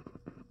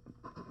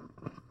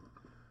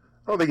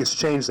 I don't think it's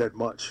changed that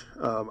much.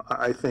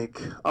 I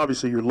think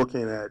obviously you're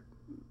looking at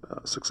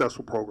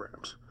successful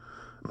programs.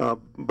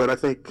 But I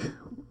think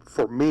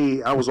for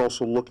me, I was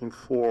also looking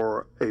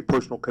for a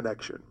personal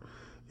connection.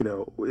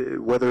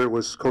 Whether it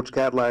was Coach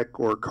Cadillac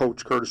or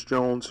Coach Curtis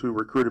Jones who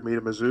recruited me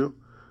to Mizzou,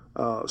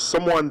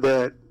 someone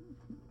that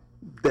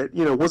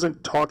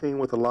wasn't talking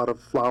with a lot of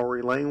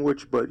flowery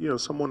language, but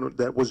someone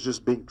that was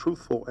just being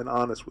truthful and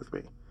honest with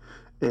me.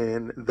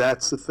 And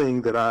that's the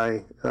thing that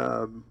I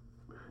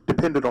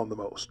depended on the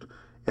most.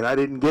 And I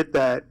didn't get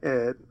that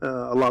at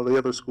a lot of the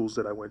other schools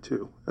that I went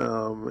to.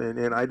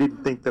 And I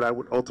didn't think that I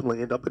would ultimately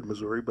end up in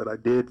Missouri, but I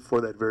did for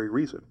that very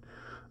reason.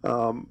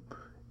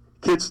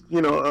 Kids,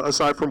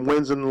 aside from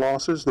wins and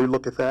losses, they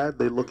look at that.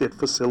 They look at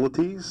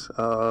facilities,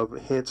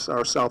 hence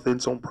our South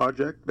End Zone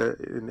project,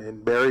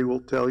 and Barry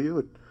will tell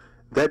you,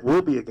 that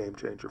will be a game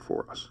changer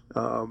for us.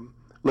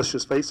 Let's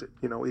just face it.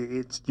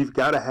 You've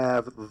got to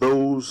have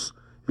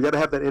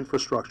that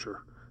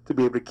infrastructure to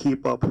be able to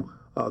keep up,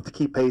 to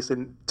keep pace,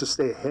 and to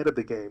stay ahead of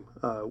the game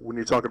when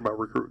you're talking about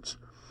recruits.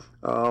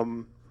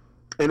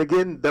 And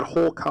again, that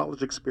whole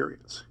college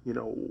experience,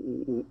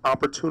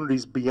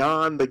 opportunities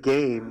beyond the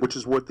game, which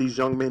is what these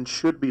young men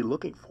should be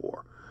looking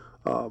for.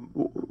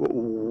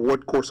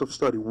 What course of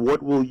study?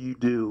 What will you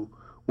do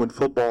when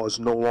football is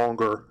no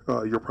longer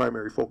your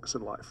primary focus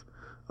in life?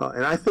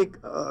 And I think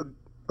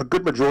a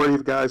good majority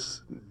of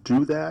guys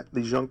do that.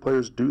 These young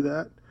players do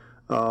that.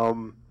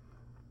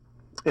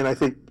 And I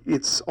think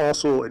it's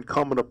also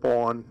incumbent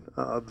upon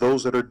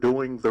those that are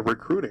doing the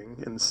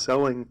recruiting and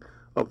selling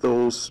of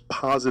those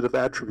positive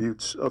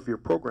attributes of your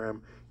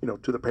program,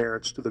 to the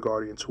parents, to the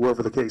guardians,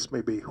 whoever the case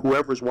may be,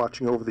 whoever's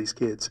watching over these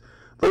kids.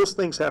 Those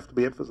things have to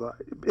be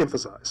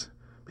emphasized.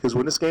 Because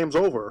when this game's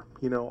over,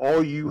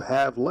 all you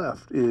have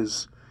left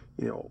is,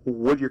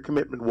 what your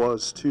commitment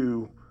was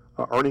to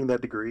earning that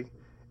degree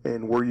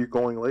and where you're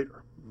going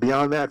later.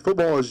 Beyond that,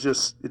 football is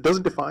it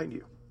doesn't define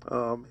you.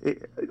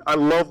 I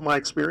love my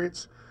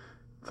experience.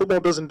 Football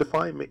doesn't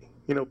define me.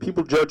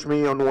 People judge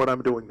me on what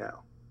I'm doing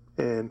now.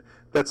 And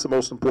that's the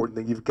most important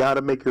thing. You've got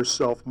to make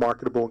yourself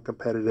marketable and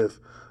competitive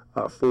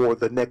for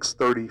the next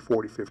 30,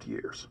 40, 50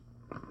 years.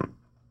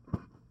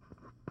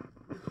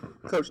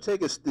 Coach,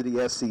 take us to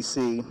the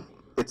SEC.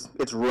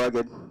 It's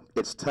rugged.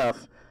 It's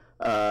tough.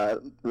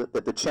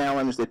 The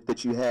challenge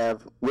that you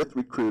have with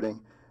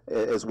recruiting,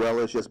 as well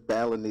as just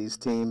battling these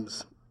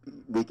teams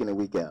week in and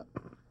week out.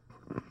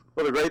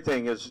 Well, the great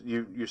thing is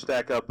you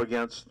stack up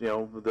against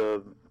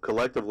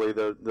collectively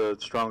the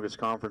strongest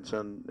conference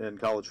in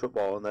college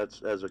football, and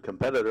that's, as a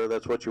competitor,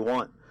 that's what you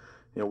want.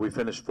 We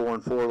finished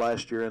 4-4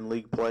 last year in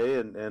league play,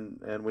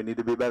 and we need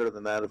to be better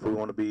than that if we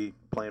want to be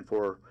playing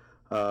for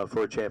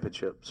a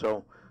championship.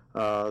 So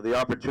the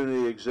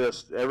opportunity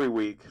exists every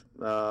week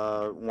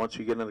once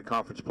you get into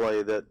conference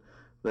play that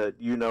that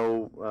you're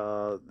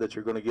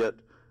going to get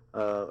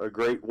a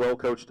great,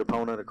 well-coached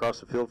opponent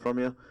across the field from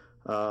you.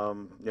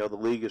 The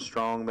league is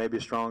strong, maybe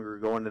stronger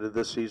going into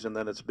this season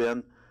than it's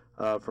been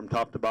from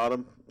top to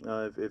bottom.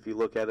 If you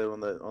look at it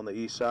on the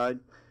east side,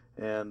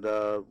 and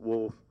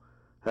we'll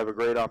have a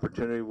great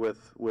opportunity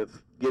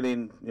with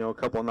getting a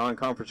couple of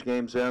non-conference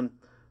games in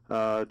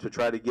to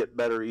try to get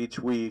better each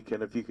week.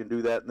 And if you can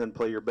do that and then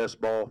play your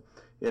best ball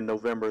in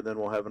November, then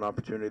we'll have an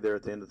opportunity there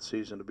at the end of the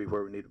season to be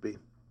where we need to be.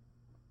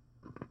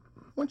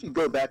 Why don't you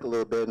go back a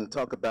little bit and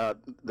talk about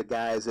the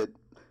guys that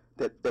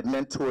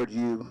mentored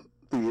you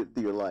through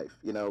your life,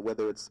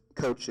 whether it's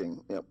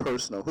coaching,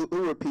 personal.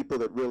 Who are people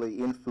that really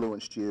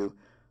influenced you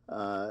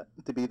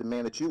to be the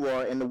man that you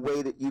are, and the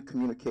way that you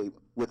communicate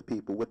with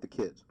people, with the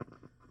kids?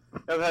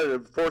 I've had a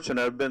fortune.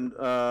 I've been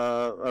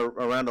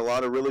around a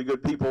lot of really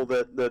good people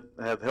that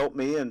have helped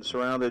me, and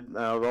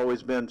I've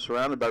always been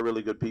surrounded by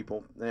really good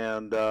people,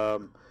 and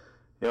it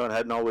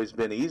hadn't always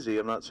been easy.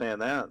 I'm not saying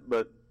that,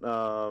 but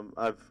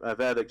I've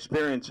had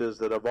experiences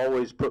that have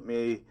always put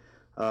me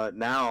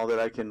now that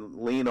I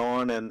can lean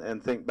on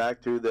and think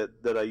back to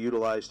that I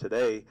utilize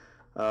today.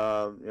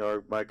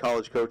 My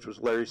college coach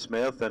was Larry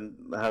Smith, and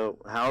how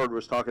Howard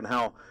was talking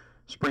how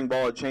spring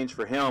ball had changed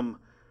for him.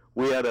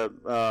 We had it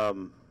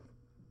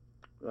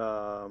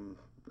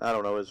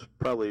was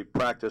probably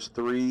practice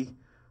 3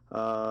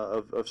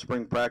 of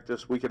spring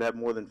practice. We could have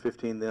more than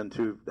 15 then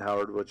too,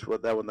 Howard, that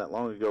wasn't that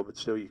long ago, but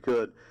still you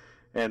could.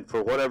 And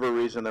for whatever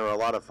reason, there were a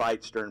lot of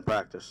fights during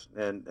practice.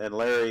 And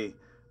Larry,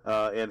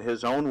 in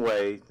his own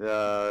way,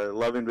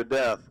 loving to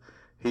death,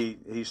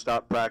 he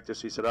stopped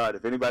practice. He said, all right,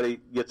 if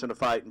anybody gets in a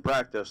fight in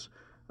practice,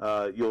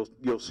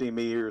 you'll see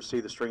me or see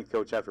the strength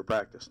coach after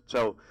practice.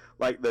 So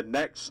like the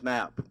next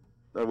snap,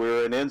 we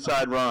were an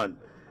inside run,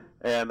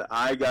 and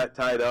I got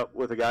tied up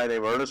with a guy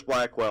named Ernest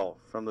Blackwell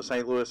from the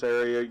St. Louis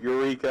area.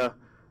 Eureka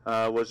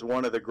was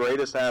one of the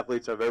greatest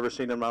athletes I've ever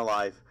seen in my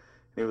life.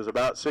 He was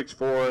about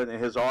 6'4",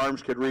 and his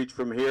arms could reach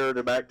from here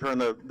to back, turn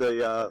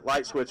the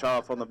light switch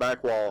off on the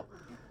back wall.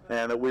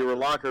 And we were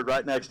lockered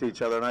right next to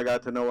each other, and I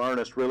got to know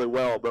Ernest really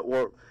well. But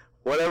for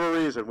whatever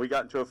reason, we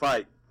got into a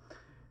fight.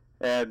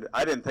 And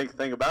I didn't think a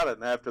thing about it.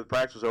 And after the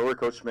practice was over,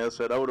 Coach Smith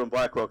said, Odom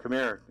Blackwell, come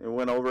here. And we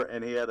went over,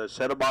 and he had a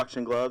set of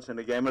boxing gloves, and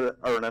he gave it to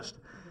Ernest.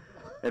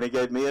 And he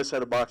gave me a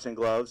set of boxing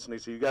gloves, and he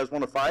said, you guys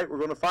want to fight? We're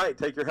going to fight.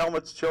 Take your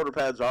helmets, shoulder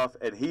pads off.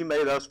 And he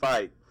made us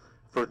fight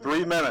for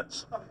 3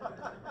 minutes.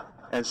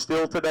 And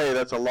still today,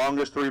 that's the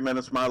longest 3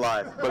 minutes of my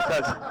life,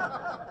 because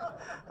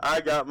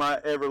I got my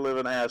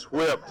ever-living ass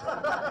whipped.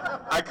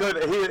 I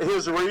couldn't,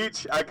 his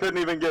reach, I couldn't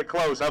even get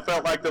close. I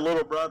felt like the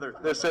little brother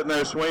that's sitting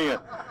there swinging.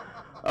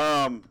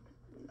 I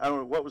don't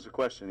know, what was the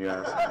question you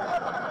asked?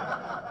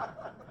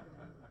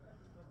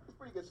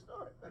 Pretty good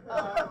start.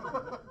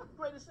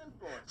 Greatest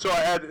influence. So I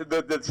had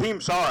the team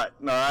saw it,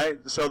 all right?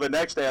 So the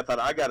next day I thought,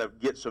 I got to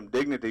get some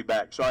dignity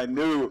back. So I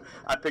knew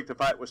I picked a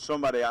fight with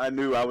somebody I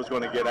knew I was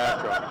going to get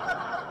after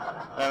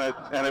him.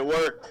 And it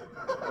worked.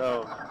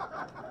 So,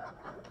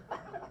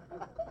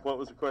 what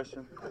was the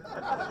question?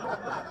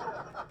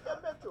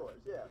 Mentors,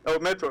 yeah. Oh,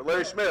 mentor,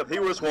 Larry Smith. He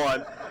was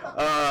one.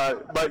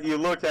 But you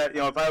look at,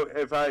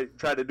 if I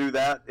tried to do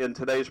that in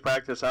today's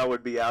practice, I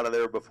would be out of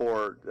there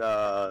before,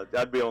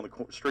 I'd be on the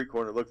street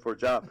corner looking for a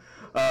job.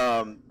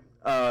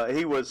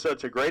 He was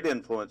such a great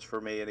influence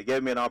for me, and he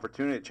gave me an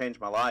opportunity to change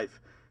my life.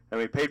 And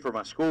he paid for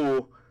my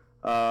school.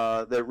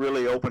 That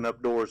really opened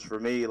up doors for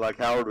me, like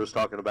Howard was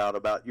talking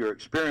about your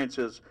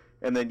experiences,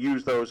 and then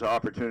use those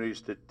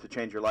opportunities to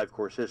change your life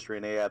course history,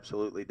 and he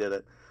absolutely did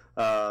it.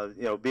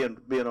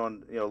 Being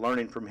on,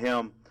 learning from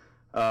him,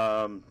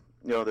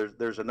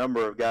 there's a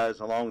number of guys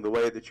along the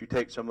way that you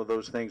take some of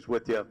those things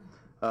with you,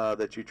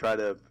 that you try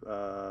to,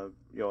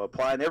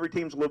 apply, and every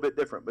team's a little bit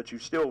different, but you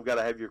still got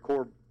to have your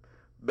core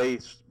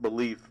base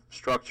belief,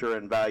 structure,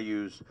 and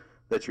values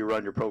that you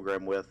run your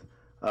program with.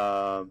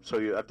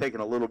 I've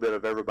taken a little bit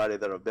of everybody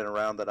that I've been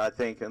around that I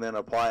think, and then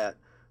apply it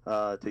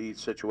to each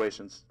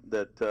situations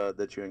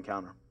that you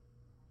encounter.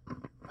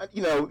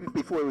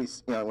 Before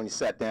when you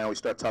sat down, we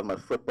started talking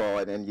about football,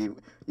 and then you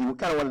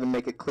kind of wanted to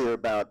make it clear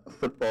about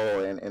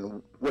football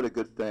and what a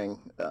good thing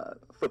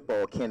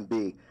football can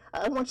be.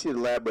 I want you to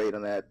elaborate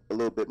on that a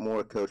little bit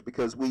more, Coach,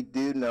 because we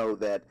do know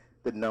that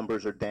the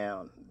numbers are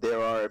down.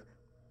 There are,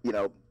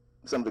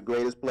 some of the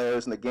greatest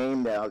players in the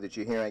game now that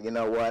you're hearing, you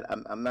know what,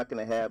 I'm not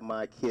going to have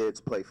my kids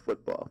play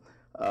football.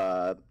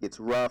 It's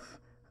rough.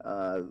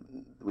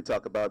 We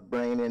talk about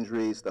brain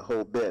injuries, the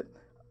whole bit.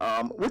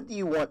 What do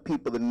you want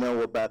people to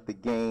know about the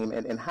game,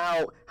 and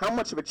how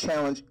much of a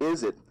challenge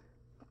is it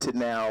to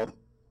now,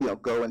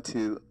 go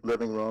into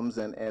living rooms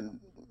and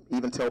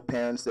even tell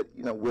parents that,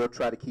 we'll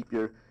try to keep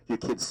your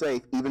kids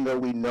safe, even though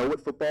we know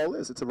what football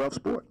is. It's a rough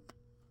sport.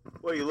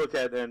 Well, you look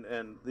at,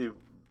 and you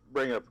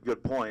bring up a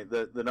good point,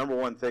 the number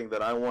one thing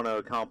that I want to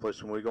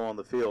accomplish when we go on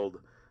the field,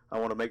 I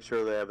want to make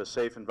sure they have a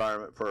safe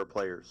environment for our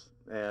players.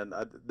 And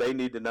they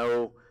need to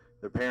know,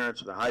 their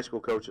parents, their high school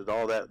coaches,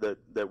 all that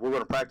we're going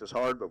to practice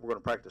hard, but we're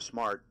going to practice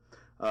smart.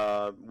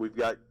 We've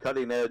got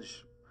cutting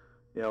edge,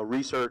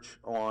 research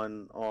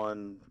on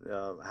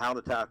how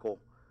to tackle,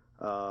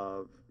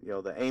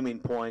 the aiming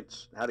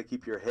points, how to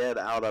keep your head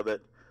out of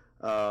it,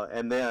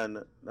 and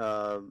then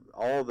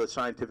all the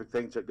scientific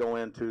things that go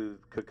into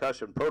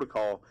concussion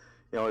protocol.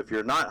 If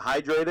you're not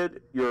hydrated,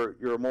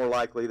 you're more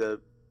likely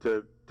to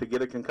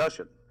get a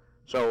concussion.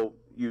 So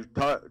you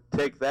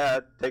take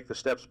the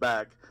steps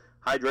back.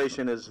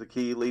 Hydration is the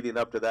key leading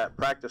up to that.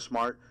 Practice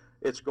smart.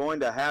 It's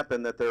going to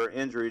happen that there are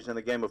injuries in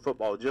the game of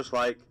football, just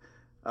like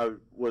I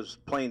was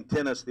playing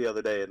tennis the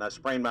other day and I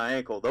sprained my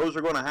ankle. Those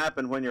are going to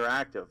happen when you're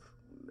active.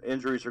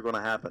 Injuries are going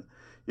to happen.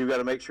 You've got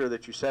to make sure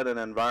that you set an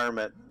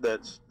environment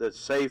that's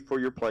safe for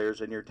your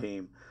players and your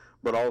team,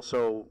 but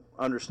also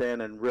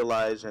understand and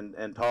realize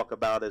and talk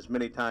about as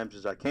many times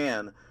as I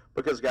can,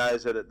 because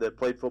guys that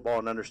played football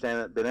and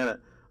understand it, been in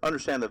it,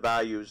 understand the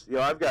values.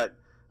 I've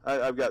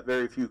got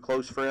very few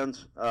close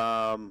friends,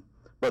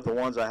 but the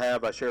ones I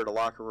have, I shared a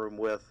locker room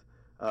with,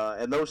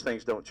 and those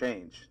things don't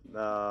change.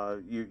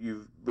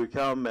 You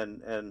become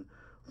and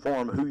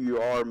form who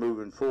you are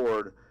moving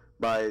forward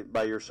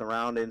by your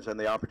surroundings and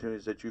the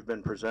opportunities that you've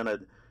been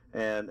presented.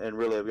 And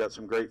really, I've got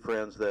some great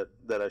friends that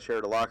I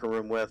shared a locker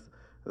room with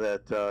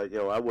that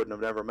I wouldn't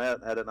have never met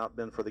had it not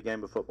been for the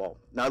game of football.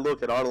 Now I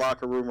look at our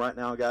locker room right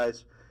now,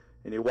 guys,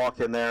 and you walk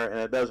in there, and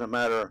it doesn't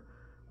matter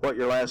what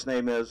your last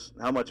name is,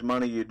 how much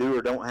money you do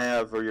or don't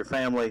have, or your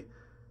family,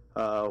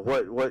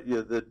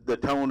 the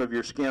tone of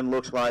your skin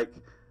looks like.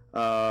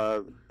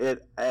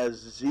 It has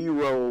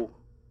zero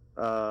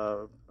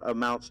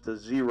amounts to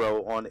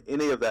zero on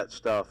any of that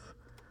stuff.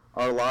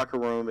 Our locker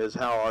room is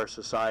how our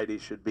society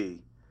should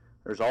be.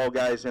 There's all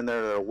guys in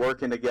there that are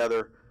working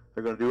together.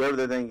 They're going to do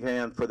everything they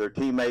can for their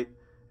teammate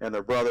and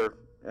their brother,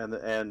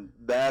 and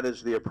that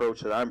is the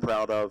approach that I'm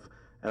proud of.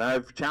 And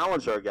I've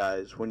challenged our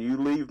guys, when you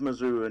leave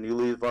Mizzou and you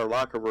leave our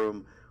locker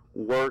room,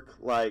 work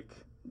like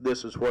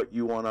this is what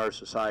you want our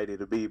society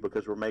to be,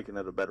 because we're making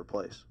it a better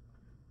place.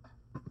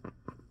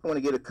 I want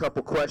to get a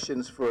couple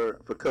questions for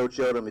Coach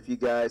Odom. If you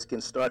guys can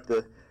start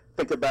to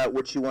think about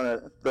what you want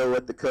to throw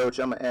at the coach.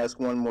 I'm going to ask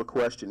one more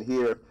question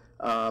here.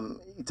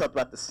 You talked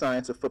about the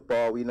science of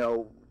football. We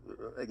know,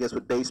 I guess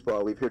with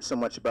baseball, we've heard so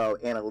much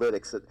about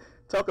analytics.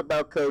 Talk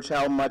about, Coach,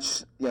 how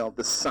much,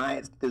 the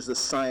science, there's a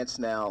science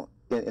now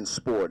in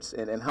sports,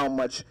 and how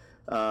much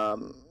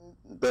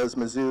does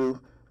Mizzou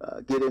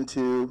get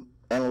into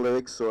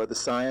analytics or the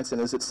science,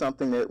 and is it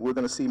something that we're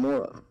going to see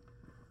more of?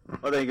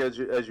 I think as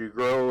you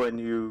grow and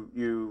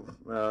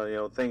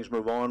you things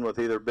move on with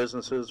either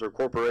businesses or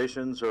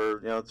corporations,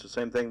 or it's the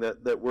same thing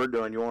that we're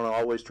doing. You want to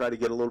always try to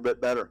get a little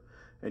bit better,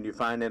 and you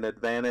find an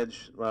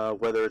advantage,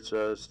 whether it's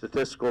a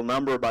statistical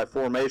number by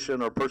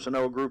formation or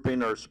personnel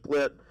grouping or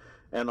split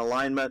and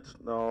alignment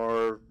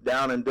or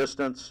down and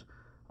distance,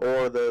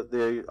 or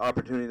the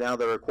opportunity now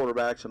that our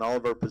quarterbacks and all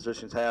of our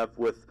positions have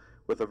with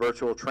a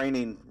virtual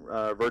training,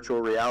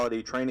 virtual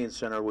reality training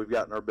center we've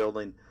got in our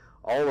building.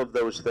 All of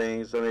those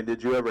things. I mean,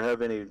 did you ever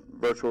have any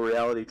virtual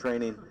reality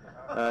training?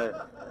 I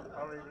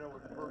don't even know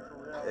what virtual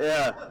reality is.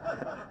 Yeah.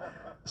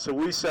 So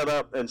we set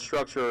up and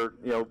structure,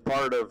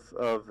 part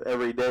of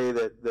every day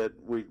that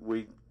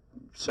we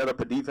set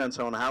up a defense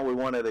on how we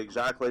want it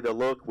exactly to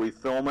look. We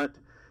film it,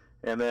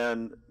 and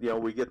then,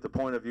 we get the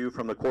point of view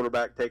from the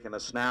quarterback taking a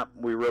snap.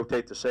 We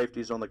rotate the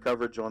safeties on the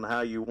coverage on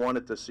how you want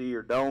it to see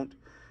or don't,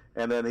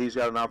 and then he's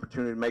got an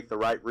opportunity to make the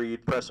right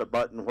read, press a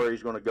button where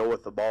he's going to go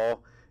with the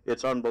ball.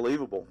 It's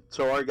unbelievable.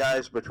 So our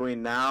guys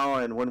between now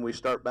and when we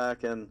start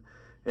back in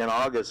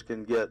August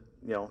can get,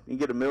 you can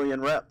get 1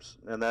 million reps,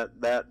 and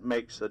that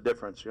makes a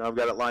difference. I've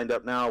got it lined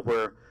up now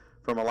where,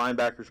 from a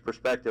linebacker's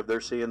perspective, they're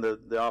seeing the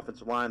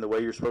offensive line the way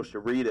you're supposed to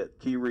read it.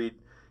 Key read,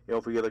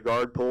 if we get a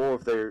guard pull,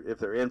 if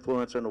they're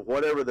influencing,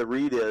 whatever the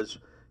read is,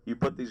 you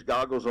put these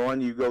goggles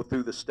on, you go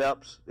through the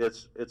steps.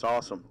 It's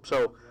awesome.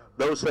 So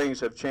those things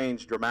have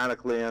changed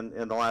dramatically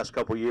in the last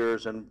couple of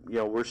years, and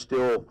we're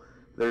still.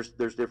 There's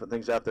different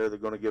things out there that are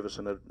going to give us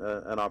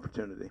an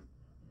opportunity.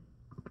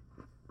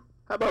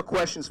 How about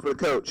questions for the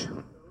coach?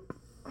 One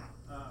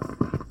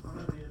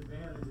of the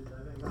advantages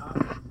I think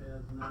offense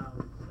has now,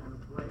 and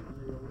it's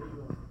blatantly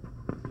illegal,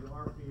 is the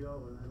RPO,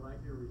 and I'd like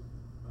your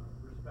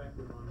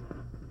perspective on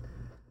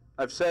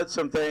that. I've said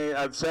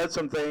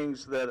some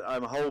things that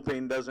I'm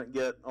hoping doesn't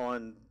get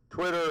on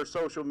Twitter,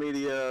 social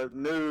media,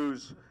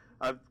 news.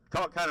 I've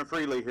talked kind of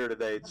freely here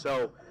today,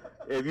 so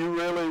if you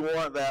really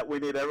want that, we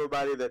need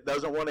everybody that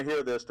doesn't want to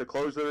hear this to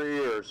close their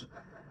ears.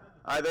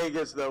 I think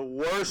it's the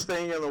worst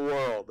thing in the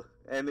world,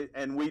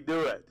 and we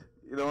do it.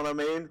 You know what I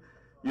mean?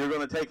 You're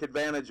going to take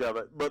advantage of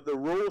it. But the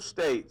rule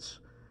states,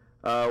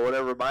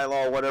 whatever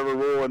bylaw, whatever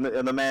rule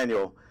in the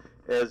manual,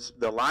 is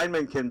the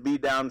lineman can be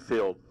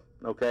downfield,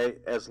 okay,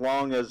 as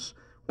long as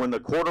when the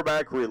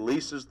quarterback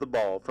releases the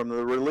ball from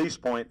the release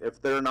point,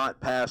 if they're not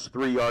past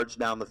 3 yards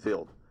down the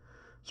field.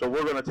 So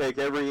we're going to take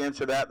every inch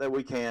of that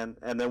we can,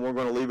 and then we're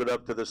going to leave it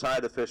up to the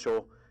side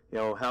official,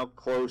 how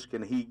close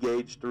can he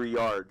gauge 3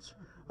 yards,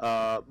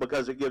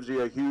 because it gives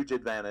you a huge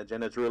advantage,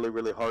 and it's really,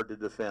 really hard to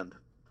defend.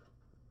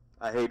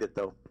 I hate it,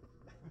 though.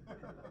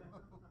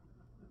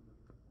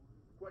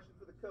 Question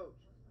for the coach.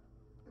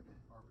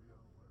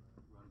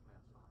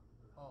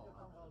 So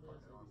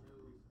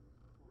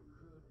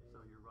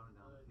you're running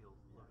down the field,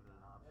 looking at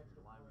an option,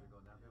 the linemen are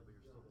going downfield, but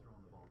you're still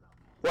throwing the ball down.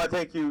 Well, I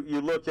think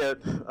you look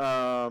at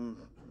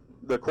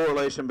the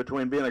correlation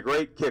between being a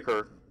great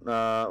kicker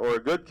or a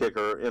good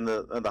kicker in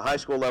the high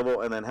school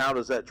level, and then how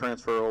does that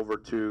transfer over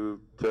to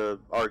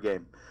our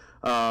game.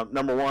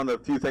 Number one, the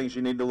few things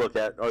you need to look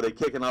at: are they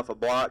kicking off a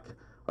block?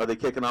 Are they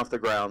kicking off the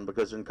ground?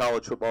 Because in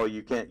college football,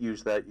 you can't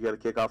use that. You got to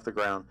kick off the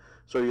ground.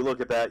 So you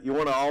look at that. You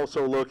want to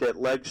also look at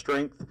leg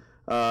strength,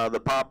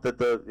 the pop that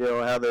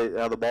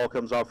how the ball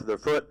comes off of their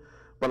foot,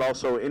 but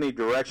also any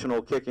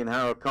directional kicking.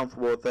 How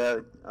comfortable with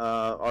that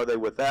are they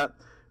with that?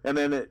 And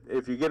then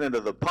if you get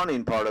into the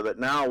punting part of it,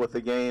 now with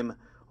the game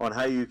on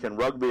how you can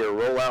rugby or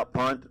roll out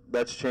punt,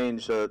 that's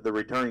changed the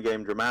return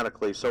game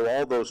dramatically. So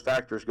all those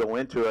factors go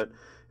into it.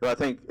 I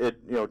think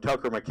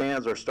Tucker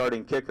McCann's our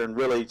starting kicker and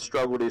really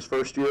struggled his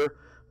first year,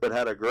 but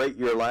had a great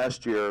year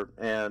last year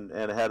and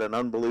had an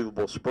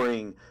unbelievable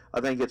spring.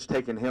 I think it's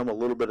taken him a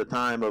little bit of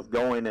time of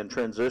going and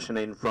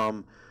transitioning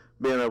from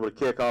being able to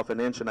kick off an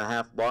 1.5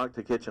 inch block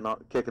to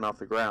kicking off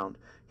the ground.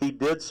 He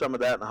did some of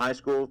that in high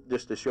school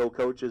just to show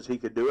coaches he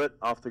could do it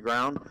off the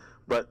ground,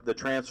 but the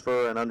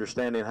transfer and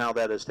understanding how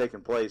that has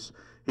taken place,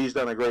 he's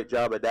done a great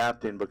job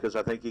adapting, because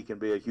I think he can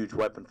be a huge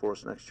weapon for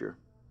us next year.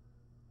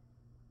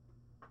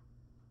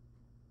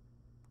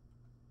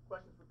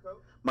 Questions for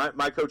coach?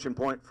 My coaching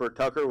point for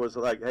Tucker was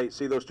like, hey,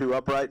 see those two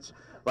uprights?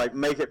 Like,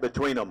 make it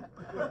between them.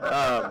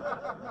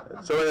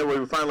 So anyway,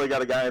 we finally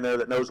got a guy in there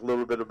that knows a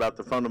little bit about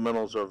the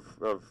fundamentals of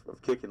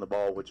kicking the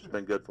ball, which has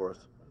been good for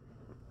us.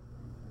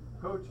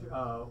 Coach,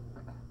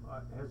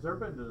 has there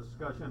been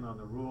discussion on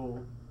the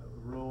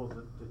rules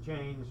to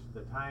change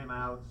the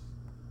timeouts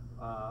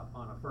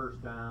on a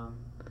first down?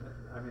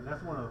 I mean,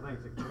 that's one of the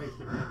things that makes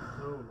the game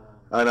so long.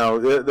 I know.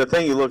 The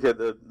thing you look at,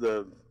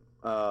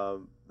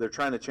 they're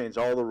trying to change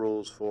all the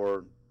rules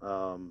for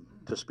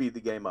to speed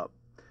the game up.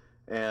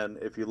 And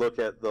if you look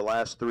at the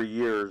last 3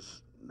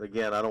 years,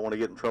 again, I don't want to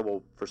get in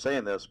trouble for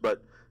saying this,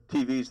 but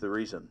TV's the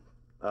reason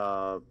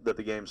that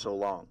the game's so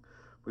long.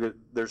 Because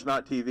there's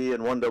not TV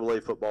in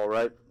 1AA football,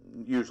 right?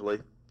 Usually,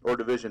 or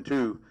Division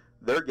II.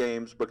 Their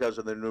games, because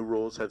of the new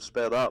rules, have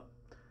sped up.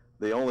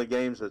 The only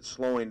games that's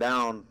slowing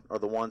down are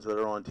the ones that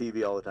are on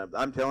TV all the time.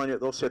 I'm telling you,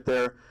 they'll sit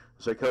there and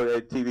say, Coach,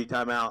 hey, TV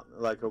timeout.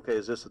 Like, okay,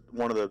 is this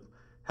one of the,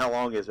 how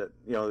long is it?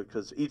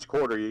 Because each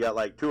quarter you got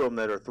like 2 of them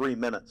that are 3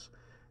 minutes.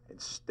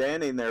 And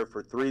standing there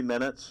for 3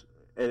 minutes,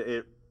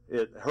 it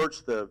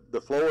hurts the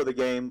flow of the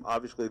game,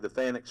 obviously the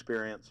fan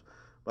experience,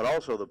 but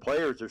also the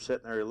players are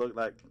sitting there, look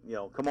like,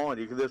 come on,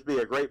 you can this be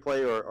a great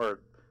play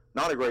or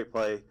not a great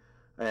play,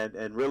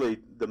 and really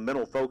the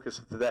mental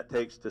focus that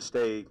takes to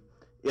stay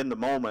in the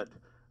moment,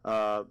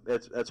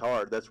 that's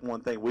hard. That's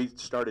one thing. We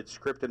started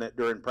scripting it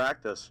during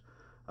practice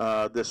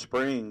this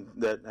spring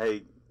that,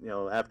 hey,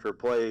 after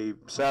play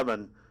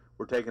 7,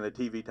 we're taking a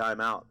TV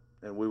timeout.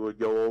 And we would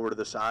go over to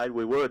the side.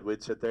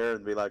 We'd sit there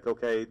and be like,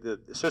 okay, the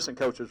assistant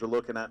coaches are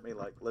looking at me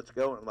like, let's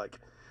go. And I'm like,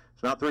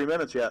 it's not 3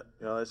 minutes yet.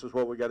 This is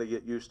what we got to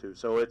get used to.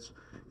 So it's,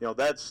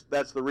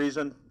 that's the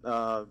reason.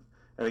 And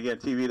again,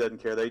 TV doesn't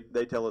care.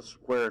 They tell us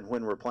where and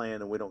when we're playing,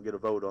 and we don't get a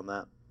vote on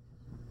that.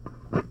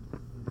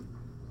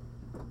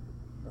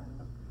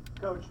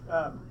 Coach,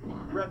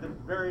 read the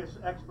various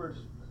experts'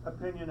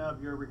 opinion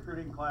of your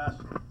recruiting class.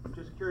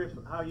 Just curious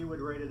how you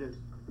would rate it, as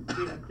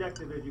being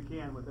objective as you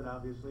can with it,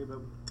 obviously, but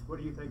what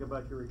do you think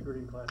about your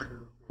recruiting class?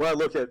 Well, I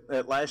look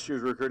at last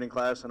year's recruiting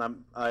class,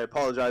 and I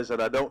apologize that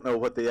I don't know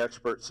what the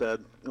experts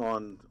said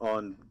on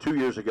 2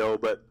 years ago,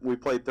 but we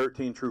played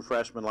 13 true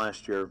freshmen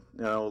last year.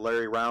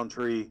 Larry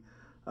Roundtree,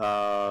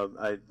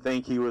 I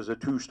think he was a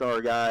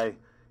 2-star guy,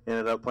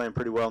 ended up playing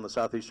pretty well in the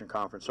Southeastern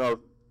Conference. So I'm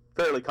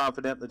fairly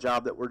confident in the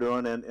job that we're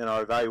doing in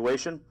our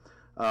evaluation.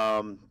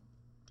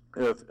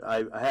 If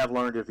I have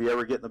learned, if you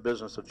ever get in the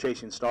business of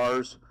chasing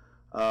stars,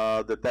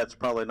 that's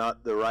probably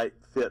not the right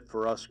fit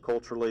for us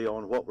culturally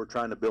on what we're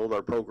trying to build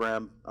our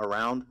program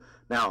around.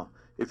 Now,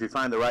 if you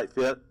find the right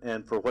fit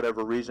and for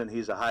whatever reason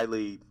he's a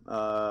highly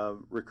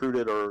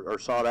recruited or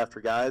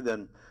sought-after guy,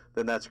 then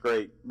that's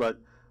great. But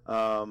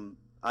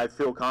I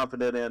feel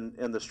confident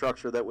in the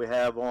structure that we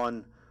have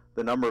on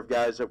the number of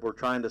guys that we're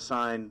trying to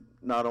sign,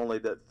 not only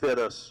that fit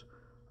us,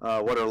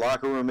 what our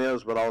locker room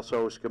is, but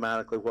also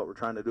schematically what we're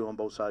trying to do on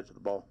both sides of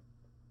the ball.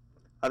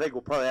 I think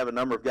we'll probably have a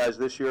number of guys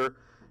this year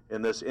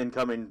in this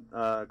incoming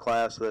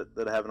class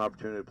that have an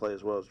opportunity to play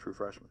as well as true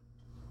freshmen.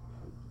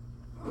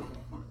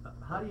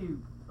 How do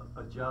you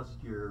adjust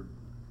your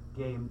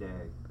game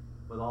day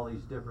with all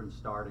these different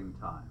starting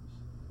times?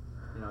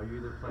 You know, you're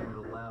either playing at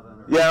 11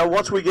 or... Yeah,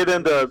 once we get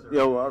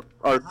into,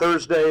 our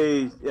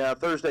Thursday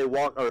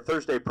walk or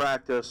Thursday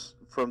practice,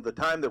 from the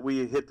time that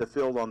we hit the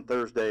field on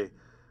Thursday,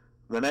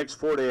 the next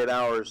 48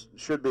 hours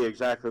should be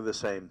exactly the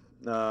same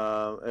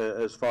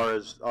as far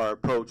as our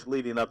approach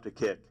leading up to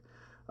kick.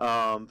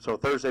 So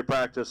Thursday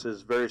practice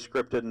is very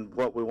scripted in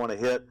what we want to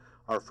hit.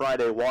 Our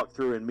Friday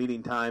walkthrough and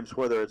meeting times,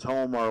 whether it's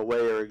home or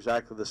away, are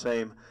exactly the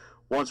same.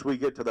 Once we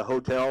get to the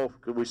hotel,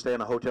 we stay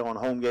in a hotel on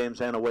home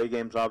games and away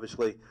games,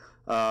 obviously.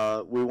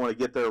 We want to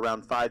get there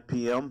around 5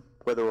 p.m.,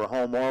 whether we're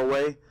home or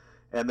away.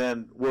 And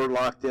then we're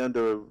locked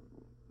into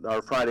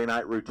our Friday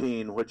night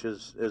routine, which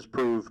is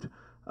proved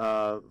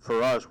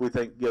for us, we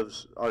think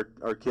gives our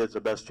kids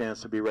the best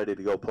chance to be ready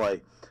to go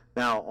play.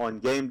 Now, on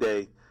game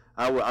day,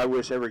 I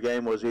wish every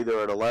game was either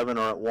at 11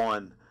 or at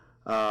 1,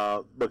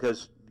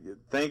 because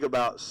think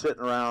about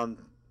sitting around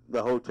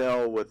the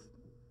hotel with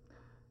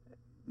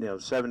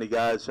 70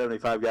 guys,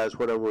 75 guys,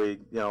 whatever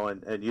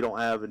and you don't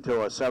have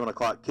until a 7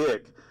 o'clock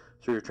kick.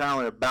 So you're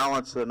trying to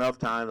balance enough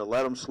time to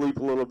let them sleep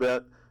a little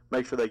bit,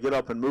 make sure they get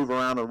up and move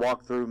around and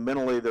walk through.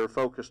 Mentally, they're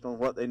focused on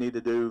what they need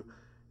to do. You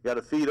got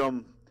to feed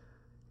them.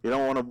 You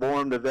don't want to bore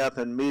them to death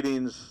in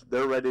meetings.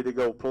 They're ready to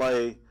go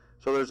play.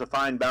 So there's a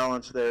fine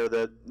balance there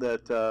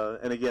that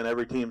and again,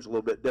 every team's a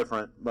little bit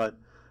different, but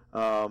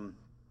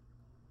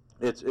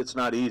it's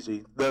not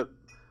easy. The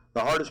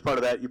hardest part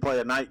of that, you play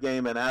a night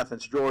game in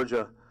Athens,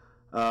 Georgia,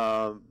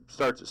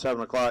 starts at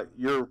 7 o'clock.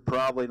 You're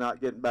probably not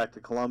getting back to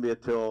Columbia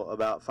till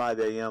about 5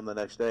 a.m. the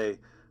next day,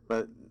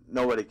 but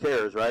nobody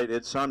cares, right?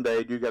 It's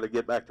Sunday. You got to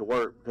get back to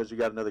work because you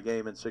got another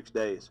game in 6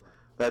 days.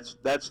 That's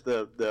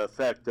the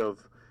effect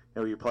of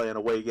you play an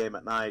away game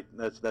at night.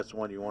 That's the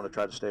one you want to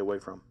try to stay away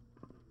from.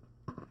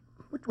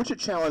 What's your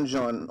challenge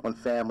on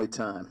family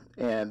time?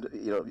 And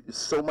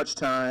so much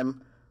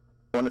time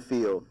on the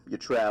field. You're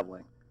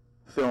traveling,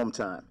 film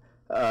time.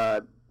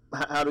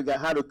 How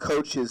do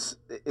coaches?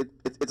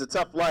 It's a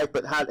tough life,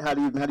 but how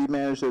do you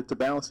manage to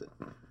balance it?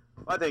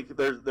 I think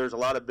there's a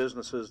lot of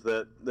businesses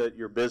that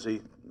you're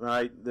busy,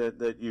 right? That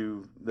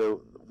the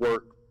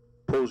work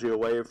pulls you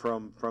away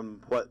from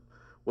what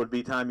would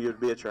be time you'd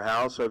be at your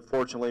house. So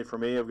fortunately for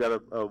me, I've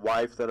got a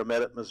wife that I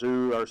met at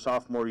Mizzou our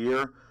sophomore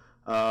year.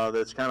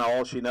 That's kind of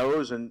all she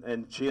knows,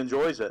 and she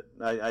enjoys it.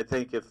 I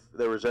think if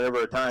there was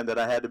ever a time that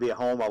I had to be at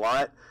home a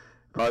lot,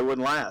 probably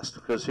wouldn't last,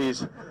 because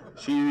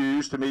she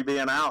used to me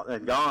being out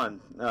and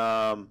gone.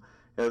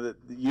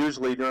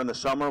 Usually during the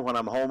summer when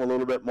I'm home a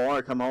little bit more,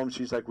 I come home,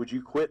 she's like, "Would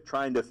you quit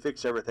trying to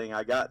fix everything?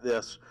 I got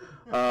this."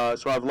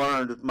 So I've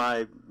learned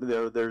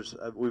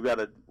we've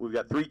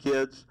got 3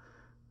 kids,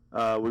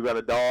 we've got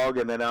a dog,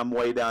 and then I'm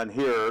way down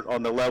here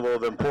on the level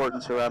of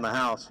importance around the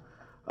house.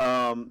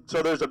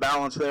 So there's a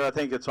balance there. I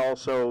think it's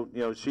also,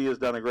 she has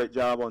done a great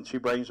job she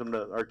brings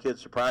our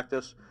kids to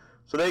practice,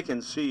 so they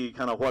can see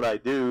kind of what I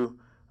do.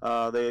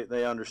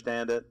 They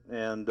understand it,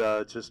 and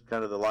it's just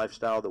kind of the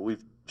lifestyle that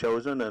we've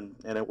chosen, and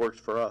it works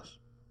for us.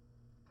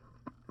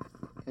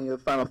 Any other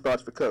final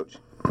thoughts for Coach?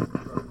 Going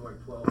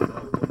 12-0, what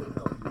would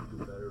help you do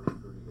better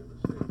recruiting in the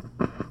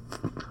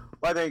state?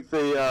 Well, I think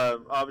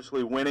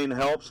obviously winning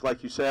helps,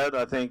 like you said.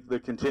 I think the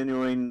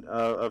continuing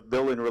of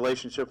building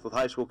relationships with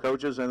high school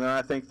coaches, and then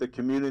I think the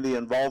community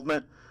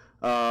involvement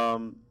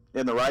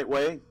in the right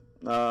way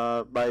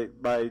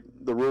by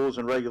the rules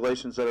and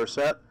regulations that are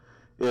set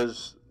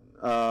is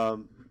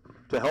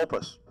to help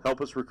us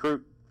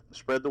recruit,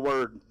 spread the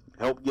word,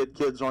 help get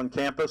kids on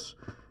campus,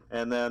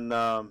 and then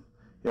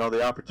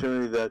the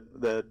opportunity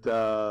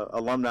that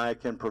alumni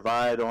can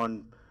provide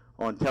on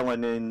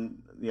telling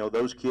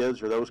those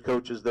kids or those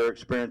coaches their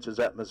experiences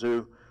at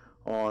Mizzou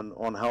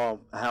on how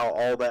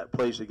all that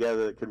plays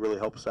together that could really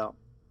help us out.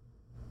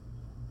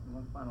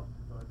 One final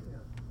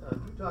thought.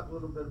 Can you talk a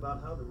little bit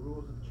about how the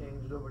rules have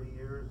changed over the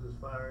years as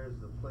far as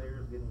the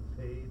players getting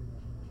paid?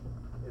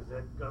 Is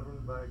that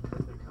governed by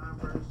the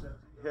conference?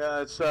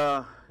 Yeah, it's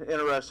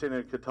interesting,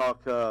 and could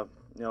talk a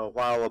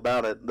while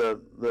about it.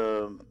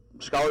 The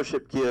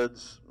scholarship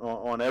kids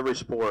on every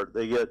sport,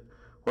 they get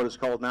what is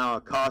called now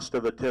a cost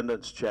of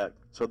attendance check.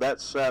 So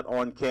that's set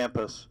on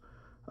campus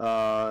in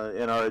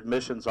our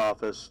admissions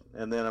office,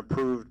 and then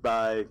approved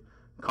by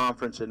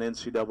conference and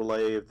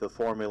NCAA if the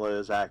formula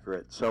is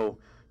accurate. So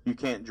you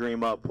can't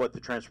dream up what the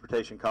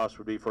transportation cost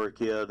would be for a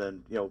kid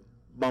and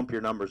bump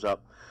your numbers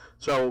up.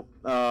 So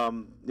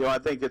I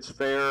think it's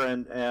fair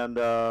and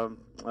an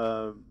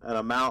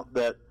amount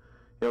that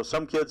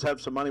some kids have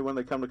some money when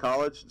they come to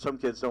college. Some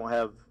kids don't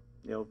have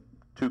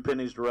 2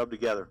 pennies to rub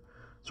together.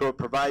 So it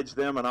provides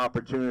them an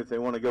opportunity. If they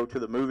want to go to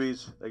the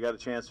movies, they got a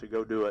chance to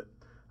go do it.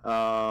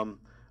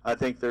 I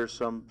think there's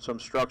some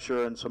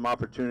structure and some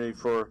opportunity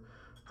for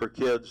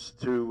kids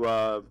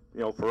to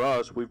for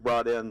us. We've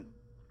brought in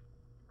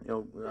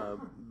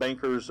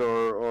bankers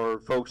or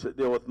folks that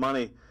deal with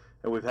money,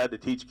 and we've had to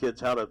teach kids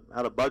how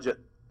to budget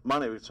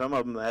money. Some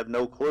of them have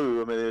no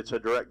clue. I mean, it's a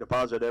direct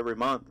deposit every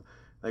month.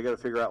 They got to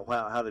figure out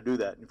how to do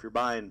that. And if you're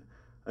buying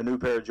a new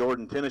pair of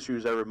Jordan tennis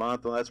shoes every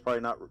month, well, that's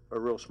probably not a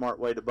real smart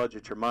way to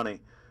budget your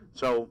money.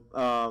 So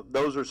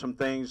those are some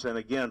things, and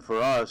again, for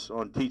us,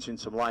 on teaching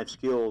some life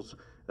skills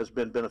has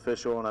been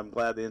beneficial, and I'm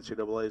glad the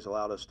NCAA has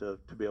allowed us to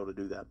be able to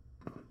do that.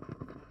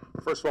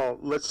 First of all,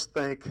 let's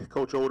thank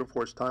Coach Odom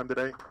for his time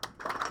today.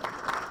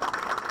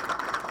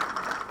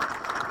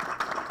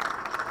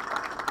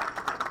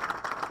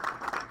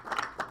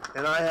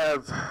 And I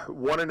have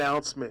one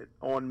announcement.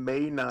 On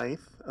May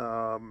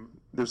 9th,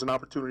 there's an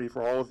opportunity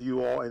for all of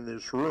you all in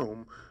this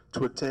room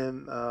to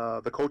attend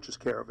the Coaches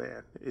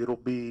Caravan. It'll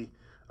be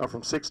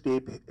from 6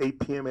 to 8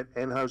 p.m. at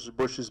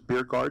Anheuser-Busch's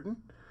Beer Garden.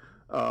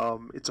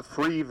 It's a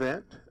free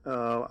event.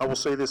 I will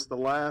say this, the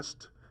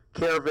last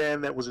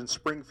caravan that was in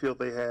Springfield,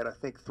 they had, I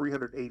think,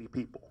 380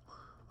 people.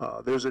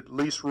 There's at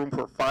least room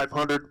for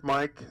 500,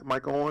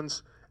 Mike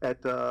Owens,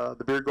 at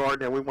the Beer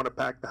Garden, and we want to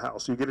pack the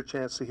house. So you get a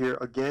chance to hear,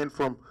 again,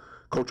 from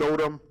Coach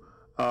Odom,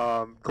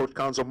 Coach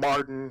Gonzo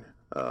Martin,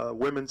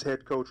 women's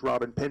head coach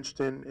Robin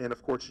Pinchton, and,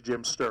 of course,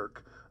 Jim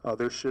Sturk.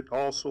 There should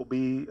also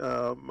be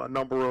a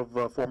number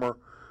of former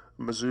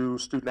Mizzou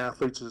student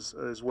athletes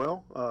as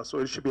well. So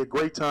it should be a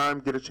great time.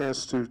 Get a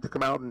chance to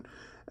come out and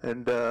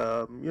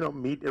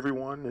meet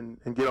everyone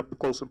and get up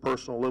close and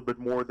personal a little bit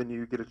more than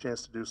you get a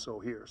chance to do so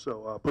here.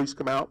 So please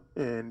come out,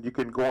 and you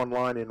can go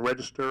online and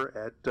register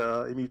at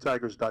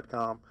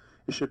mutigers.com.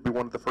 It should be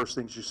one of the first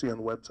things you see on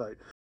the website.